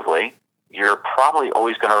conservatively, you're probably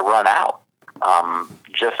always going to run out.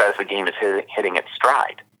 Just as the game is hitting its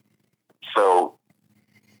stride. So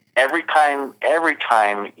every time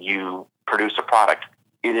you produce a product,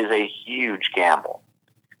 it is a huge gamble,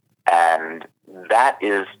 and that's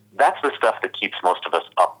the stuff that keeps most of us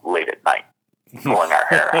up late at night, pulling our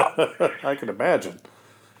hair out. I can imagine.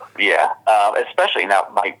 Yeah, especially now.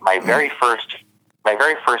 My very first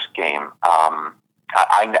game,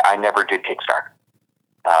 I never did Kickstarter,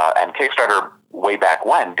 and Kickstarter way back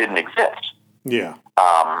when didn't exist. Yeah.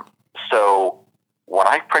 So when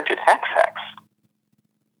I printed Hex,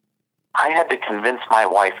 I had to convince my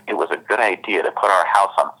wife it was a good idea to put our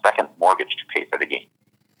house on second mortgage to pay for the game.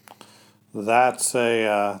 That is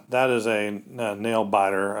a nail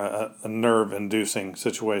biter, a nerve inducing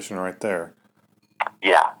situation right there.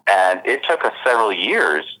 Yeah, and it took us several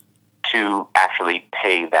years to actually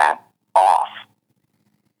pay that off,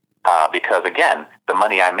 because again, the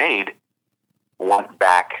money I made went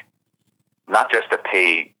back not just to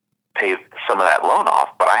pay some of that loan off,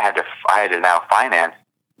 but I had to now finance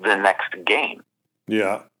the next game.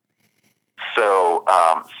 Yeah. So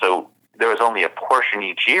there was only a portion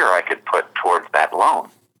each year I could put towards that loan.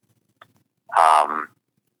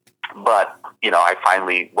 But, I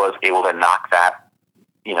finally was able to knock that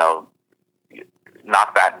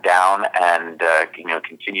down and,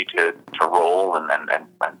 continue to roll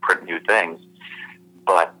and print new things.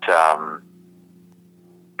 But, and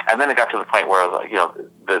then it got to the point where,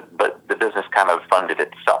 the business kind of funded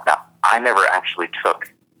itself. Now, I never actually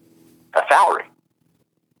took a salary.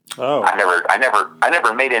 Oh, I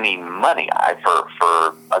never made any money.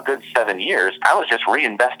 For a good 7 years, I was just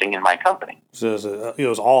reinvesting in my company. so it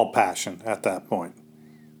was all passion at that point.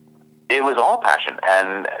 It was all passion,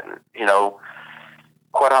 and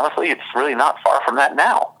quite honestly, it's really not far from that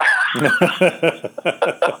now.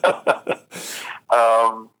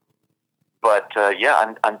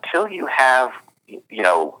 Until you have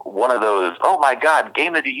one of those, oh my God,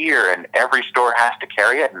 game of the year, and every store has to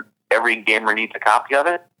carry it, and every gamer needs a copy of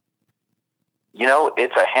it.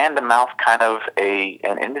 It's a hand-to-mouth kind of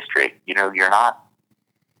an industry. You're not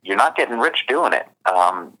getting rich doing it.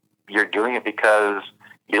 You're doing it because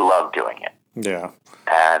you love doing it. Yeah.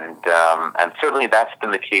 And certainly that's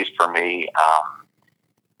been the case for me.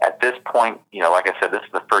 At this point, like I said, this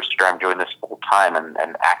is the first year I'm doing this full time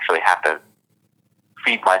and actually have to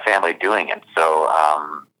feed my family doing it. So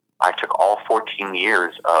I took all 14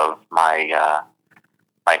 years of my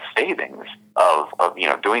savings of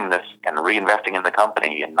doing this and reinvesting in the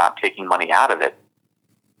company and not taking money out of it.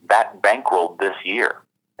 That bankrolled this year,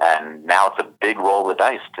 and now it's a big roll of the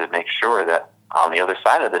dice to make sure that on the other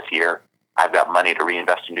side of this year, I've got money to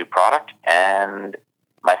reinvest in new product, and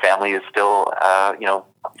my family is still,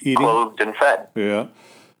 eating, clothed and fed. Yeah,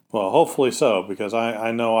 well, hopefully so, because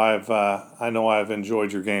I know I've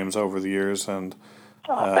enjoyed your games over the years, and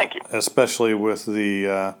thank you. Especially with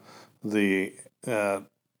the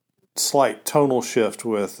slight tonal shift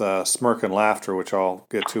with Smirk and Laughter, which I'll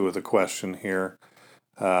get to with a question here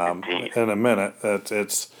in a minute.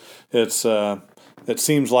 It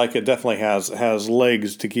seems like it definitely has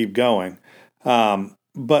legs to keep going.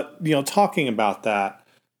 But talking about that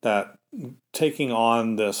taking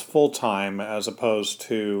on this full time as opposed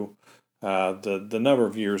to the number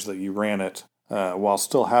of years that you ran it while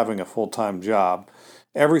still having a full time job,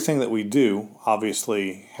 everything that we do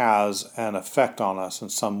obviously has an effect on us in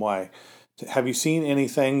some way. Have you seen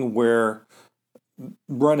anything where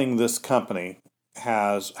running this company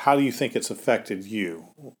how do you think it's affected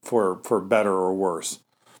you for better or worse?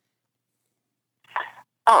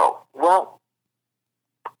 Oh, well,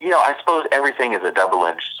 I suppose everything is a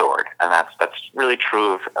double-edged sword, and that's really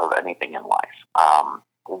true of anything in life.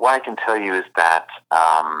 What I can tell you is that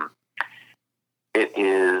it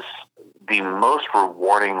is the most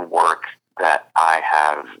rewarding work that I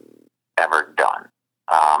have ever done.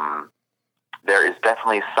 There is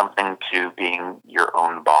definitely something to being your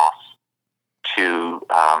own boss, to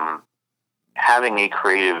having a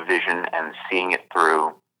creative vision and seeing it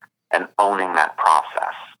through and owning that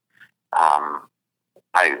process.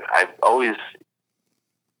 I've always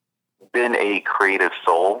been a creative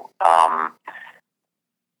soul, and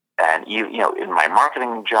in my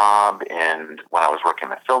marketing job and when I was working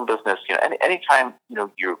in the film business, anytime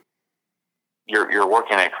you're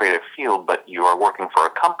working in a creative field, but you are working for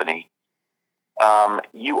a company,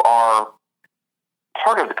 you are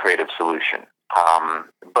part of the creative solution.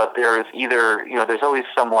 But there's there's always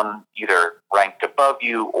someone either ranked above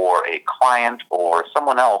you or a client or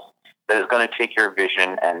someone else that is going to take your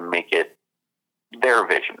vision and make it their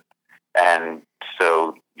vision. And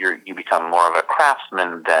so you become more of a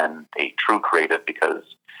craftsman than a true creative because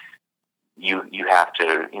you have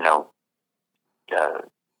to,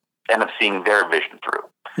 end up seeing their vision through.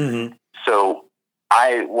 Mm-hmm. So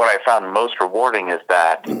what I found most rewarding is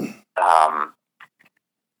that,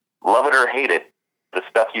 love it or hate it, the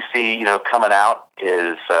stuff you see, coming out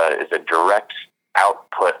is a direct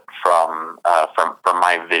output from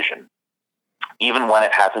my vision. Even when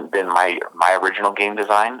it hasn't been my original game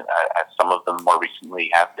design, as some of them more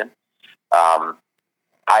recently have been,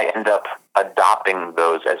 I end up adopting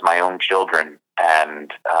those as my own children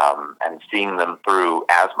and seeing them through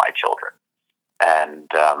as my children. And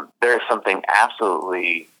there is something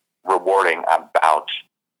absolutely rewarding about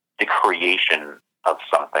the creation of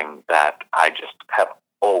something that I just have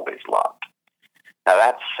always loved. Now,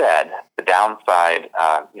 that said, the downside,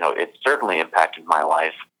 it certainly impacted my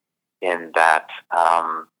life in that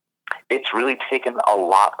it's really taken a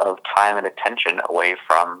lot of time and attention away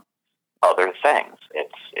from other things.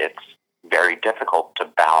 It's very difficult to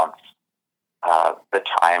balance the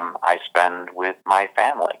time I spend with my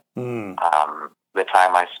family, the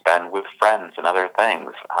time I spend with friends and other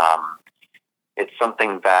things. It's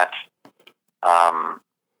something that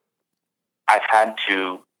I've had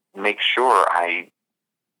to make sure I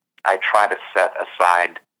try to set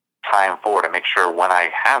aside time for, to make sure when I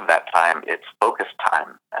have that time, it's focused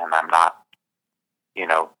time, and I'm not,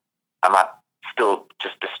 I'm not still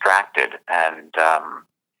just distracted. And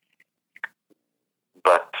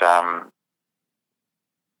but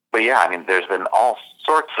yeah, I mean, there's been all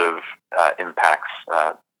sorts of impacts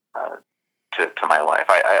to my life.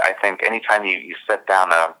 I think anytime you set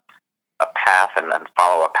down a path and then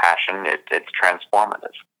follow a passion, it's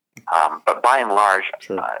transformative. But by and large,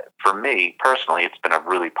 Sure. For me personally, it's been a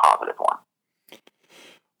really positive one.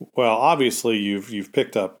 Well, obviously, you've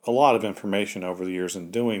picked up a lot of information over the years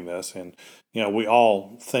in doing this, and we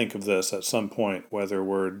all think of this at some point, whether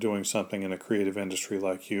we're doing something in a creative industry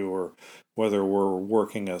like you, or whether we're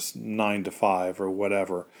working a 9 to 5 or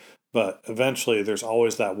whatever. But eventually, there's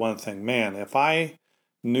always that one thing. Man, if I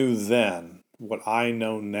knew then what I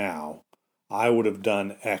know now, I would have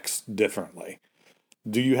done X differently.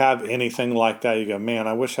 Do you have anything like that? You go, man,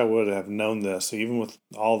 I wish I would have known this, even with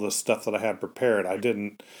all the stuff that I had prepared. I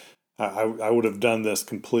didn't. I would have done this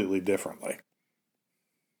completely differently.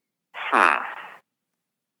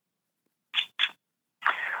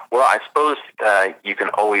 Well, I suppose you can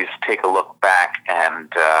always take a look back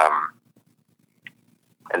and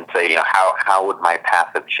say, how would my path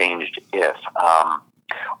have changed if?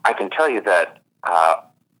 I can tell you that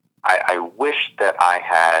I wish that I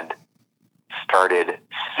had started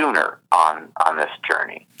sooner on this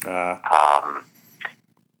journey.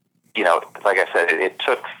 Like I said, it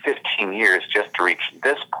took 15 years just to reach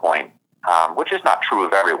this point, which is not true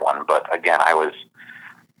of everyone. But again, I was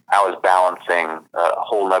balancing a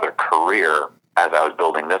whole other career as I was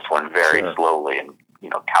building this one very slowly and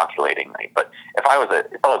calculatingly. But if I was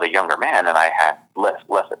a younger man and I had less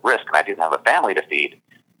at risk and I didn't have a family to feed,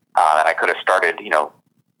 and I could have started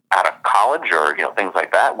out of college or things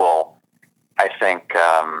like that, well, I think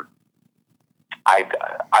I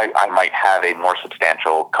might have a more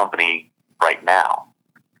substantial company right now.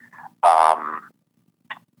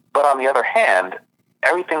 But on the other hand,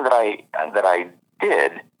 everything that I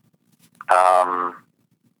did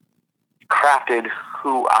crafted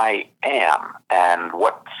who I am and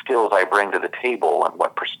what skills I bring to the table and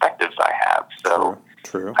what perspectives I have. So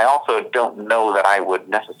True. I also don't know that I would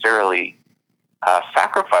necessarily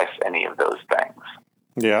sacrifice any of those things.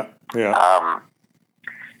 Yeah.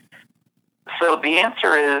 So the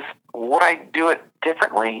answer is, would I do it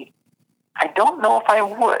differently? I don't know if I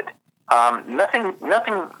would. Nothing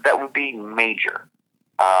that would be major.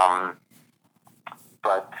 But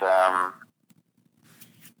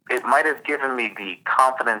it might have given me the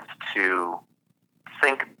confidence to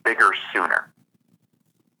think bigger sooner.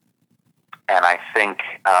 And I think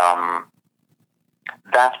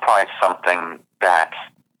that's probably something that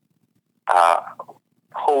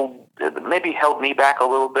maybe held me back a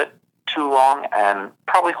little bit too long, and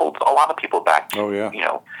probably holds a lot of people back. Oh yeah.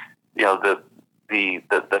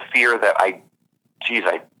 The fear that I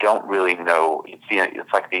don't really know.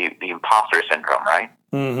 It's like the imposter syndrome, right?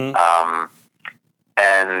 Mm-hmm.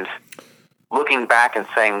 And looking back and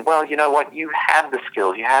saying, well, you know what? You had the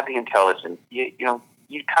skills, you had the intelligence, you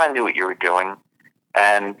kind of knew what you were doing,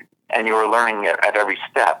 and you were learning at every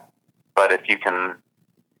step. But if you can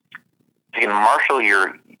marshal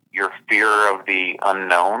your fear of the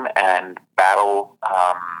unknown and battle,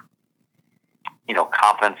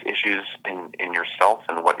 confidence issues in yourself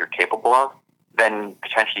and what you're capable of, then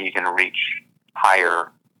potentially you can reach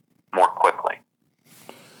higher more quickly.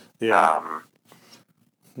 Yeah.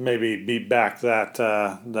 Maybe beat back that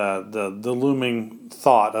the looming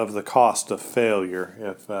thought of the cost of failure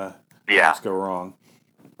if things go wrong.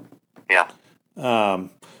 Yeah. Well,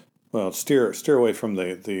 steer away from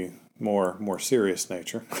the more serious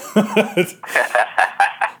nature.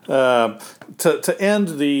 To end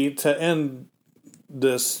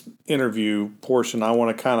this interview portion, I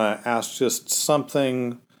want to kind of ask just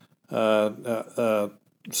something that,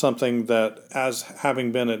 as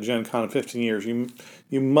having been at Gen Con 15 years, you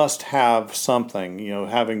must have something,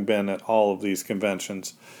 having been at all of these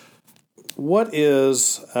conventions. What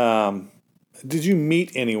is, did you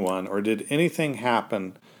meet anyone or did anything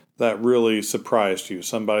happen that really surprised you?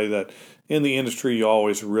 Somebody that in the industry you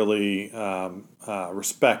always really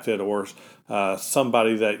respected, or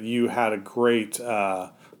somebody that you had a great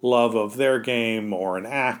love of their game, or an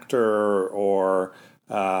actor, or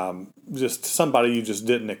just somebody you just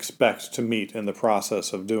didn't expect to meet in the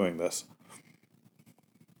process of doing this?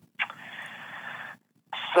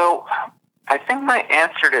 So I think my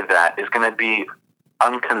answer to that is going to be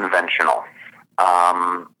unconventional,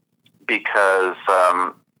 because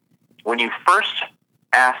when you first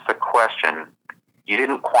ask the question, you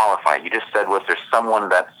didn't qualify. You just said, was there someone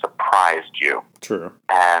that surprised you? True.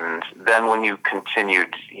 And then when you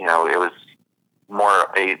continued, it was more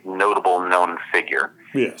a notable known figure.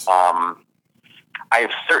 Yes.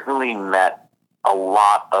 I've certainly met a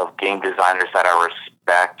lot of game designers that I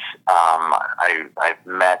respect. I've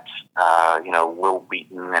met, Will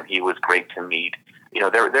Wheaton, and he was great to meet.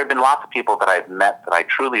 There have been lots of people that I've met that I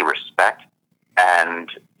truly respect, and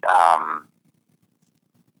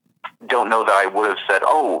don't know that I would have said,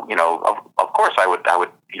 of course I would,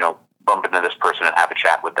 bump into this person and have a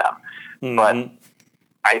chat with them. Mm-hmm. But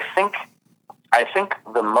I think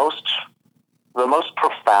the most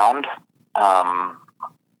profound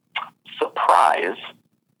surprise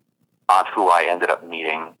on who I ended up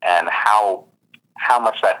meeting and how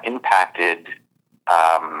much that impacted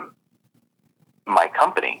my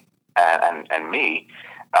company and me.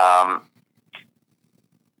 I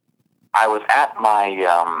was at my,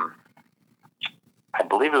 I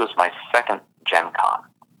believe it was my second Gen Con.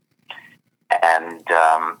 And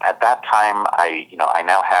at that time, I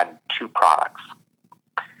now had two products.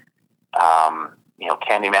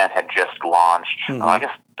 Candyman had just launched. Mm-hmm. I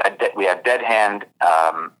guess we had Dead Hand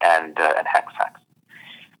and Hexx.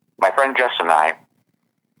 My friend Jess and I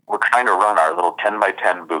were trying to run our little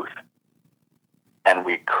 10x10 booth, and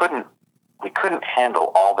we couldn't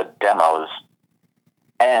handle all the demos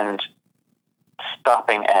and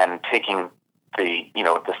stopping and taking the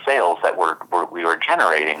sales that we were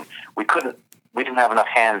generating. We didn't have enough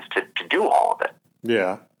hands to do all of it.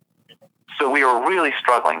 Yeah. So we were really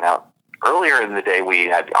struggling. Now, earlier in the day, we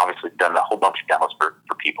had obviously done a whole bunch of demos for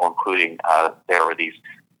people, including there were these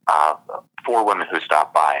 4 women who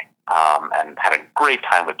stopped by and had a great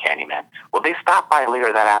time with Candyman. Well, they stopped by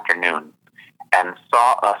later that afternoon and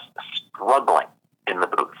saw us struggling in the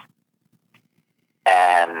booth.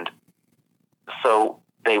 And so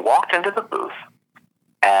they walked into the booth,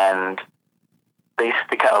 and they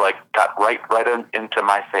kind of got right into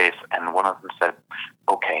my face, and one of them said,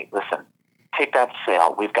 "Okay, listen, take that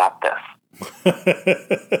sale. We've got this."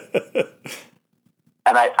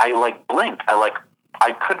 And I blinked.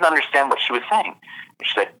 I couldn't understand what she was saying.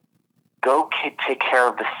 She said, "Go take care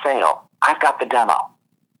of the sale. I've got the demo."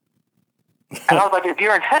 And I was like, "If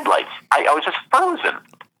you're in headlights," I was just frozen.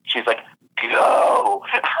 She's like, "Go."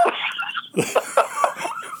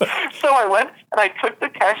 So I went and I took the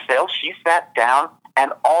cash sale. She sat down,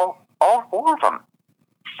 and all 4 of them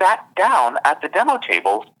sat down at the demo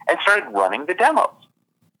tables and started running the demos.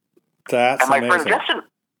 That's amazing.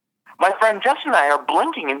 My friend Justin and I are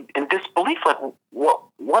blinking in disbelief, like,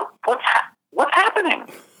 what's happening?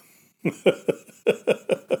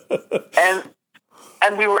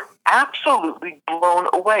 and we were absolutely blown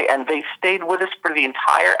away. And they stayed with us for the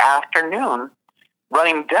entire afternoon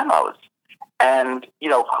running demos. And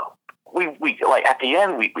we at the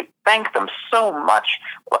end we thanked them so much.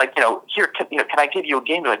 Here, can I give you a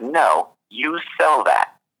game? They're like, no, you sell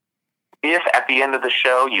that. If at the end of the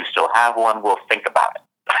show you still have one, we'll think about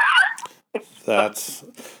it. That's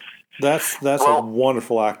a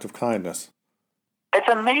wonderful act of kindness. It's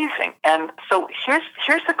amazing. And so here's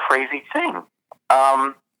the crazy thing.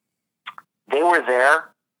 They were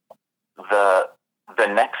there the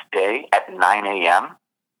next day at 9 a.m.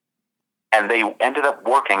 and they ended up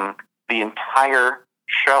working the entire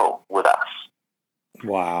show with us.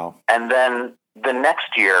 Wow. And then the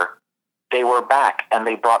next year, they were back and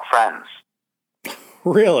they brought friends.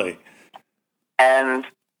 Really? And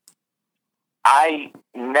I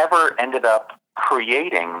never ended up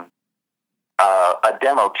creating a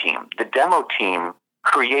demo team. The demo team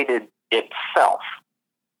created itself.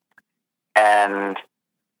 And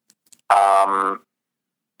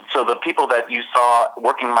so the people that you saw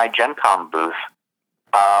working my Gen Con booth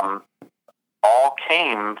all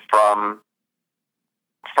came from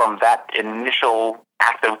that initial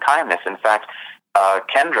act of kindness. In fact,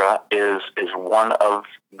 Kendra is one of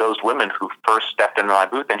those women who first stepped into my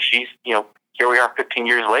booth, and she's, here we are 15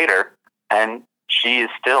 years later, and she is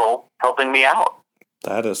still helping me out.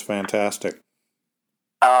 That is fantastic.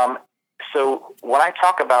 So when I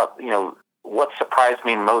talk about, what surprised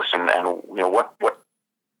me most and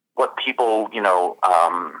what people,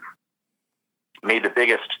 made the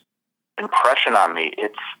biggest impression on me,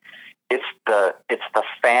 it's the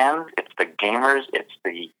fans, it's the gamers, it's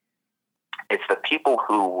the people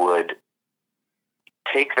who would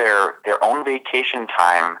take their own vacation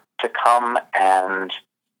time to come and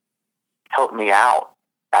help me out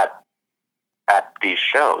at these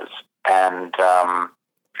shows. And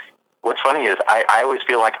what's funny is I always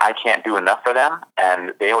feel like I can't do enough for them,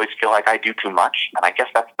 and they always feel like I do too much. And I guess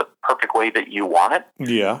that's the perfect way that you want it.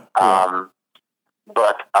 Yeah.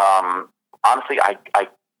 But honestly,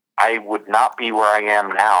 I would not be where I am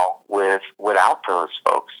now without those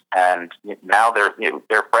folks. And now they're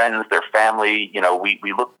friends, they're family.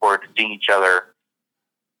 We look forward to seeing each other,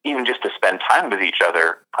 even just to spend time with each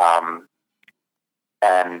other.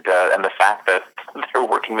 And the fact that they're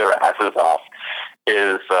working their asses off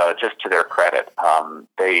is just to their credit.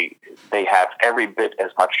 They have every bit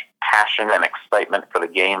as much passion and excitement for the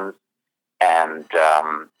games. And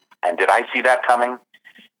did I see that coming?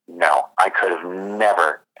 No, I could have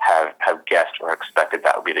never have guessed or expected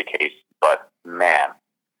that would be the case. But man,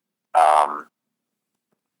 I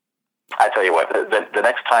tell you what, the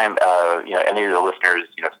next time any of the listeners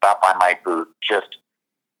stop by my booth, just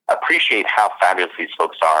appreciate how fabulous these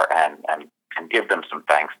folks are and give them some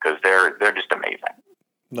thanks, because they're just amazing.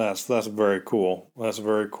 That's very cool. That's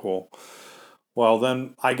very cool. Well,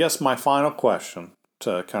 then I guess my final question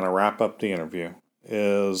to kind of wrap up the interview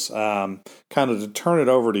is kind of to turn it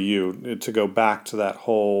over to you to go back to that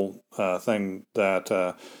whole thing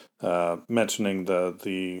that mentioning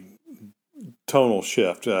the tonal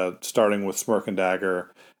shift, starting with Smirk and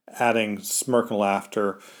Dagger, adding Smirk and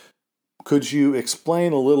Laughter. Could you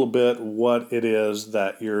explain a little bit what it is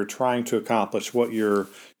that you're trying to accomplish, what your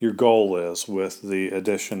goal is with the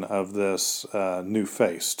addition of this new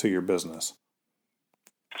face to your business?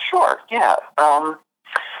 Sure, yeah.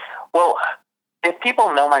 Well, if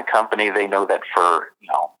people know my company, they know that for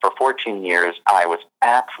 14 years, I was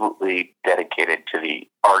absolutely dedicated to the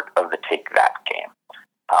art of the Take That game.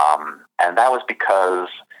 And that was because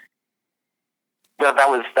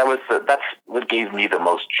that's what gave me the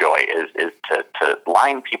most joy is to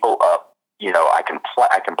line people up.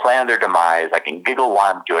 I can plan their demise. I can giggle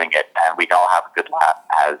while I'm doing it, and we can all have a good laugh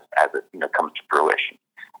as it comes to fruition.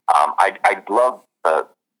 I love the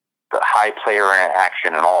high player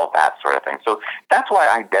interaction and all of that sort of thing. So that's why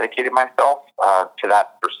I dedicated myself to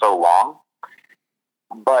that for so long.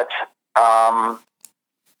 But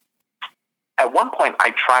at one point,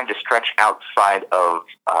 I tried to stretch outside of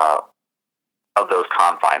those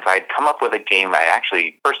confines. I had come up with a game I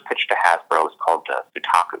actually first pitched to Hasbro. It was called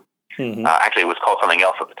Sutaku. Mm-hmm. Actually, it was called something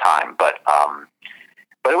else at the time, but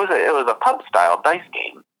it was a pub style dice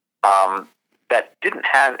game that didn't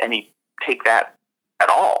have any Take That at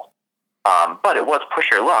all. But it was push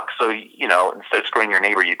your luck. So instead of screwing your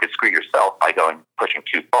neighbor, you could screw yourself by pushing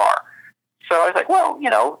too far. So I was like, well,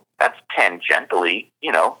 that's tangentially,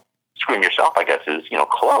 screwing yourself, I guess, is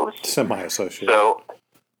close. Semi-associated. So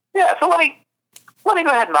yeah. So let me go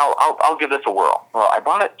ahead and I'll give this a whirl. Well, I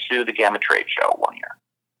brought it to the Gamma Trade Show one year,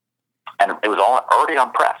 and it was already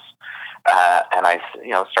on press. And I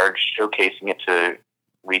started showcasing it to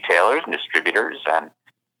retailers and distributors, and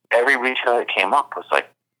every retailer that came up was like,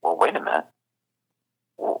 well, wait a minute.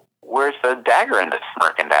 Where's the dagger in this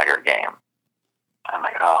Smirk and Dagger game? I'm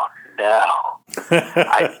like, oh no.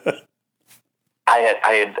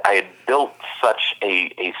 I had built such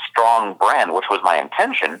a strong brand, which was my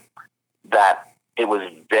intention, that it was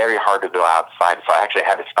very hard to go outside. So I actually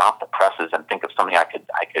had to stop the presses and think of something I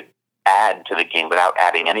could add to the game without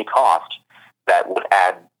adding any cost that would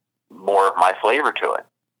add more of my flavor to it.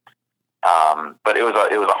 But it was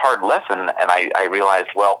a hard lesson, and I realized,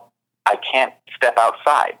 well, I can't step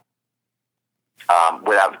outside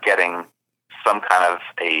without getting some kind of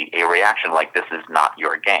a reaction like, this is not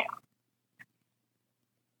your game.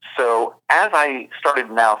 So as I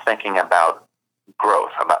started now thinking about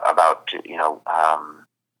growth, about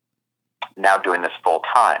now doing this full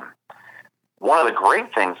time, one of the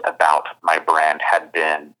great things about my brand had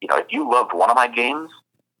been, if you loved one of my games,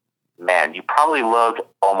 man, you probably loved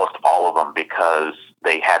almost all of them because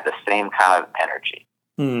they had the same kind of energy.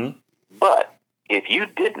 Mm-hmm. But if you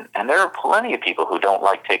didn't, and there are plenty of people who don't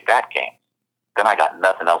like Take That game, then I got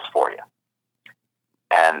nothing else for you.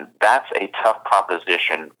 And that's a tough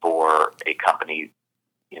proposition for a company,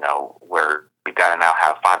 where we've got to now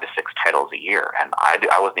have 5 to 6 titles a year. And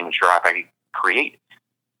I wasn't even sure if I could create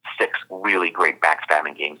 6 really great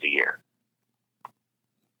backstabbing games a year.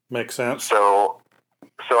 Makes sense. So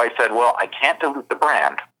I said, well, I can't dilute the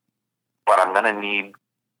brand, but I'm going to need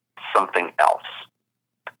something else.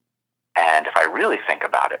 And if I really think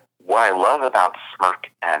about it, what I love about Smirk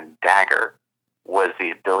and Dagger was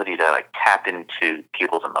the ability to tap into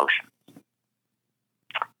people's emotions.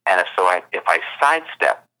 And if I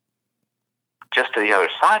sidestep just to the other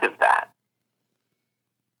side of that,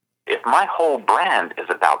 if my whole brand is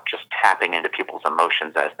about just tapping into people's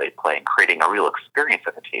emotions as they play and creating a real experience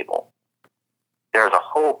at the table, there's a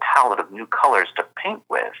whole palette of new colors to paint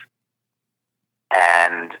with.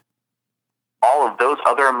 And all of those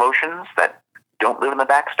other emotions that don't live in the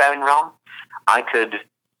backstabbing realm, I could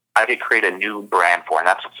I could create a new brand for, and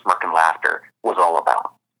that's what Smirk and Laughter was all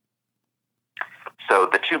about. So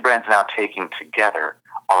the two brands now taken together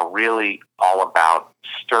are really all about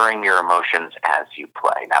stirring your emotions as you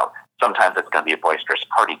play. Now, sometimes it's going to be a boisterous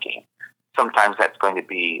party game. Sometimes that's going to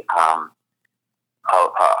be a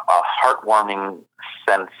heartwarming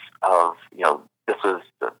sense of, this is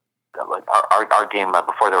like our game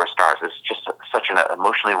Before There Were Stars is just such an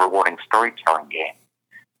emotionally rewarding storytelling game.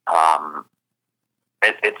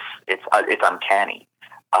 It's uncanny.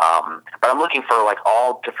 But I'm looking for like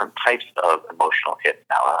all different types of emotional hits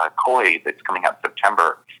now. Koi, that's coming out in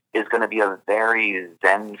September, is going to be a very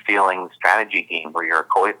zen feeling strategy game where you're a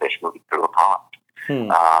koi fish moving through a pond.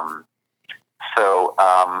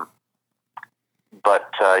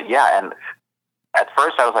 And at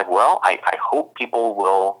first I was like, well, I hope people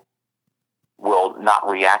will not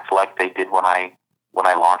react like they did when I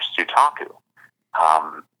launched Sutaku.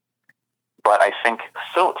 But I think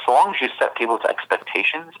so long as you set people's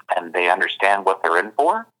expectations and they understand what they're in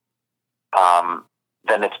for,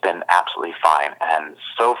 then it's been absolutely fine. And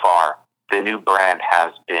so far, the new brand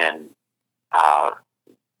has been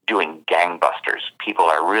doing gangbusters. People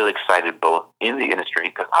are really excited both in the industry,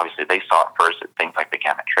 because obviously they saw it first at things like the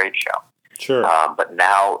Gamma Trade Show. Sure. But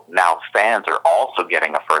now fans are also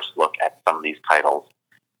getting a first look at some of these titles.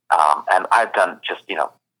 And I've done just,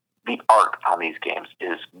 the art on these games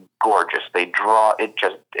is gorgeous. It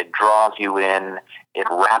draws you in, it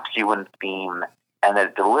wraps you in theme, and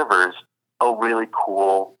it delivers a really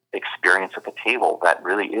cool experience at the table that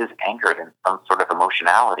really is anchored in some sort of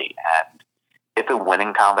emotionality. And it's a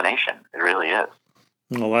winning combination. It really is.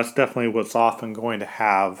 Well, that's definitely what's often going to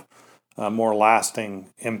have a more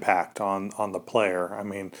lasting impact on the player. I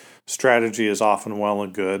mean, strategy is often well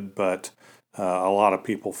and good, but a lot of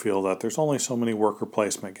people feel that there's only so many worker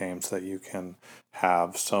placement games that you can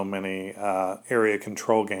have, so many area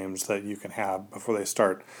control games that you can have before they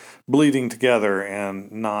start bleeding together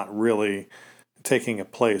and not really taking a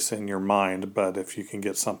place in your mind. But if you can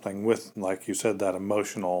get something with, like you said, that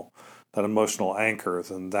emotional anchor,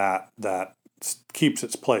 then that keeps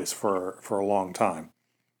its place for a long time.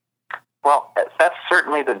 Well, that's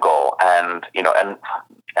certainly the goal, and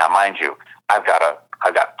now, mind you, I've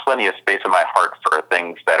got plenty of space in my heart for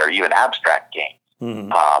things that are even abstract games,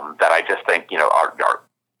 that I just think are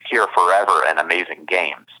here forever and amazing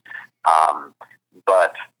games.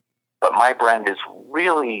 But my brand is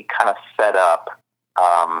really kind of set up.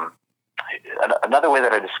 Another way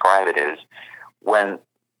that I describe it is when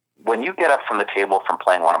you get up from the table from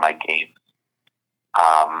playing one of my games.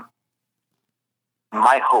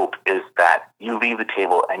 My hope is that you leave the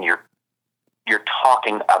table and you're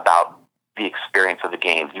talking about the experience of the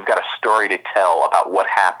game. You've got a story to tell about what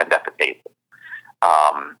happened at the table.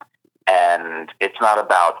 And it's not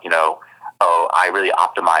about, I really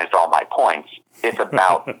optimized all my points. It's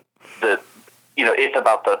about the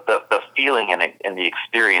feeling and the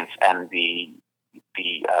experience and the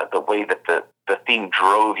way that the theme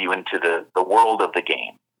drove you into the world of the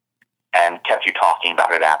game and kept you talking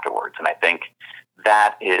about it afterwards. And I think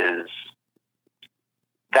that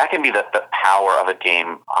can be the power of a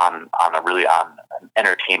game on an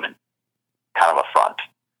entertainment kind of a front.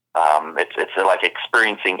 It's like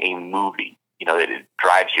experiencing a movie. It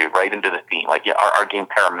drives you right into the theme. Like our game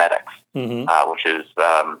Paramedics, which is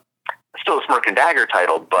still a Smirk and Dagger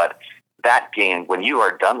title, but that game, when you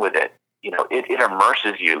are done with it, it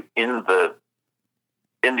immerses you in the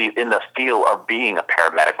feel of being a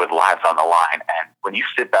paramedic with lives on the line. And when you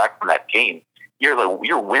sit back from that game, you're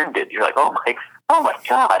winded. You're like, oh my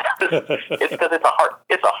God! It's because it's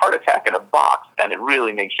a heart attack in a box, and it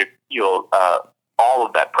really makes you feel all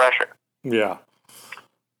of that pressure. Yeah.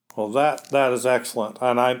 Well, that is excellent,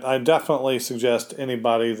 and I definitely suggest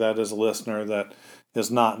anybody that is a listener that is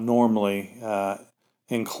not normally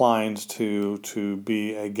inclined to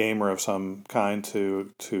be a gamer of some kind to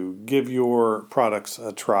give your products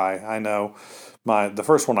a try. I know the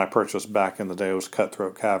first one I purchased back in the day was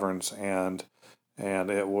Cutthroat Caverns, and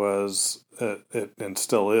it was it and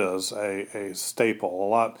still is a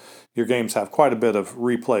staple. Your games have quite a bit of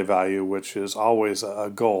replay value, which is always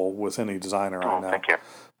a goal with any designer I know. Thank you.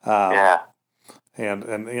 Yeah.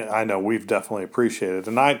 And I know we've definitely appreciated it.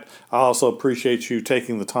 And I also appreciate you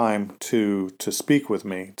taking the time to speak with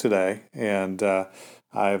me today. And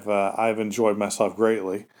I've enjoyed myself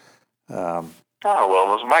greatly. Well, it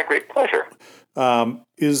was my great pleasure.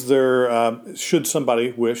 Is there, should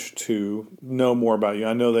somebody wish to know more about you,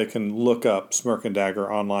 I know they can look up Smirk and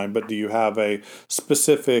Dagger online, but do you have a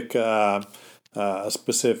specific Twitter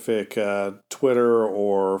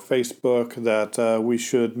or Facebook that we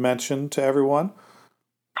should mention to everyone?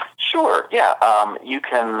 Sure, yeah. You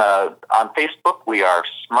can, on Facebook, we are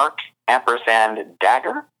Smirk &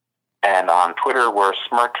 Dagger. And on Twitter, we're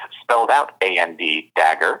Smirk spelled out A-N-D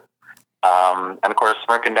Dagger. And of course,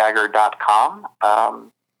 smirkanddagger.com.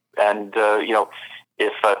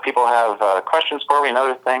 If people have questions for me and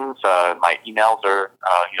other things, my emails are,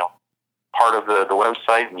 part of the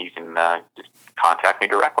website, and you can just contact me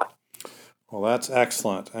directly. Well, that's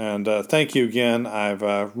excellent. And thank you again. I've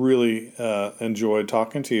really enjoyed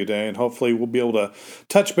talking to you today, and hopefully we'll be able to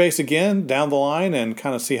touch base again down the line and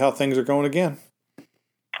kind of see how things are going again.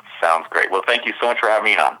 Sounds great. Well, thank you so much for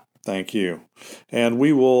having me on. Thank you. And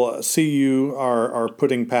we will see you, our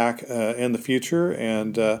pudding pack, in the future.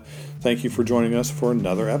 And thank you for joining us for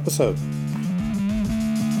another episode.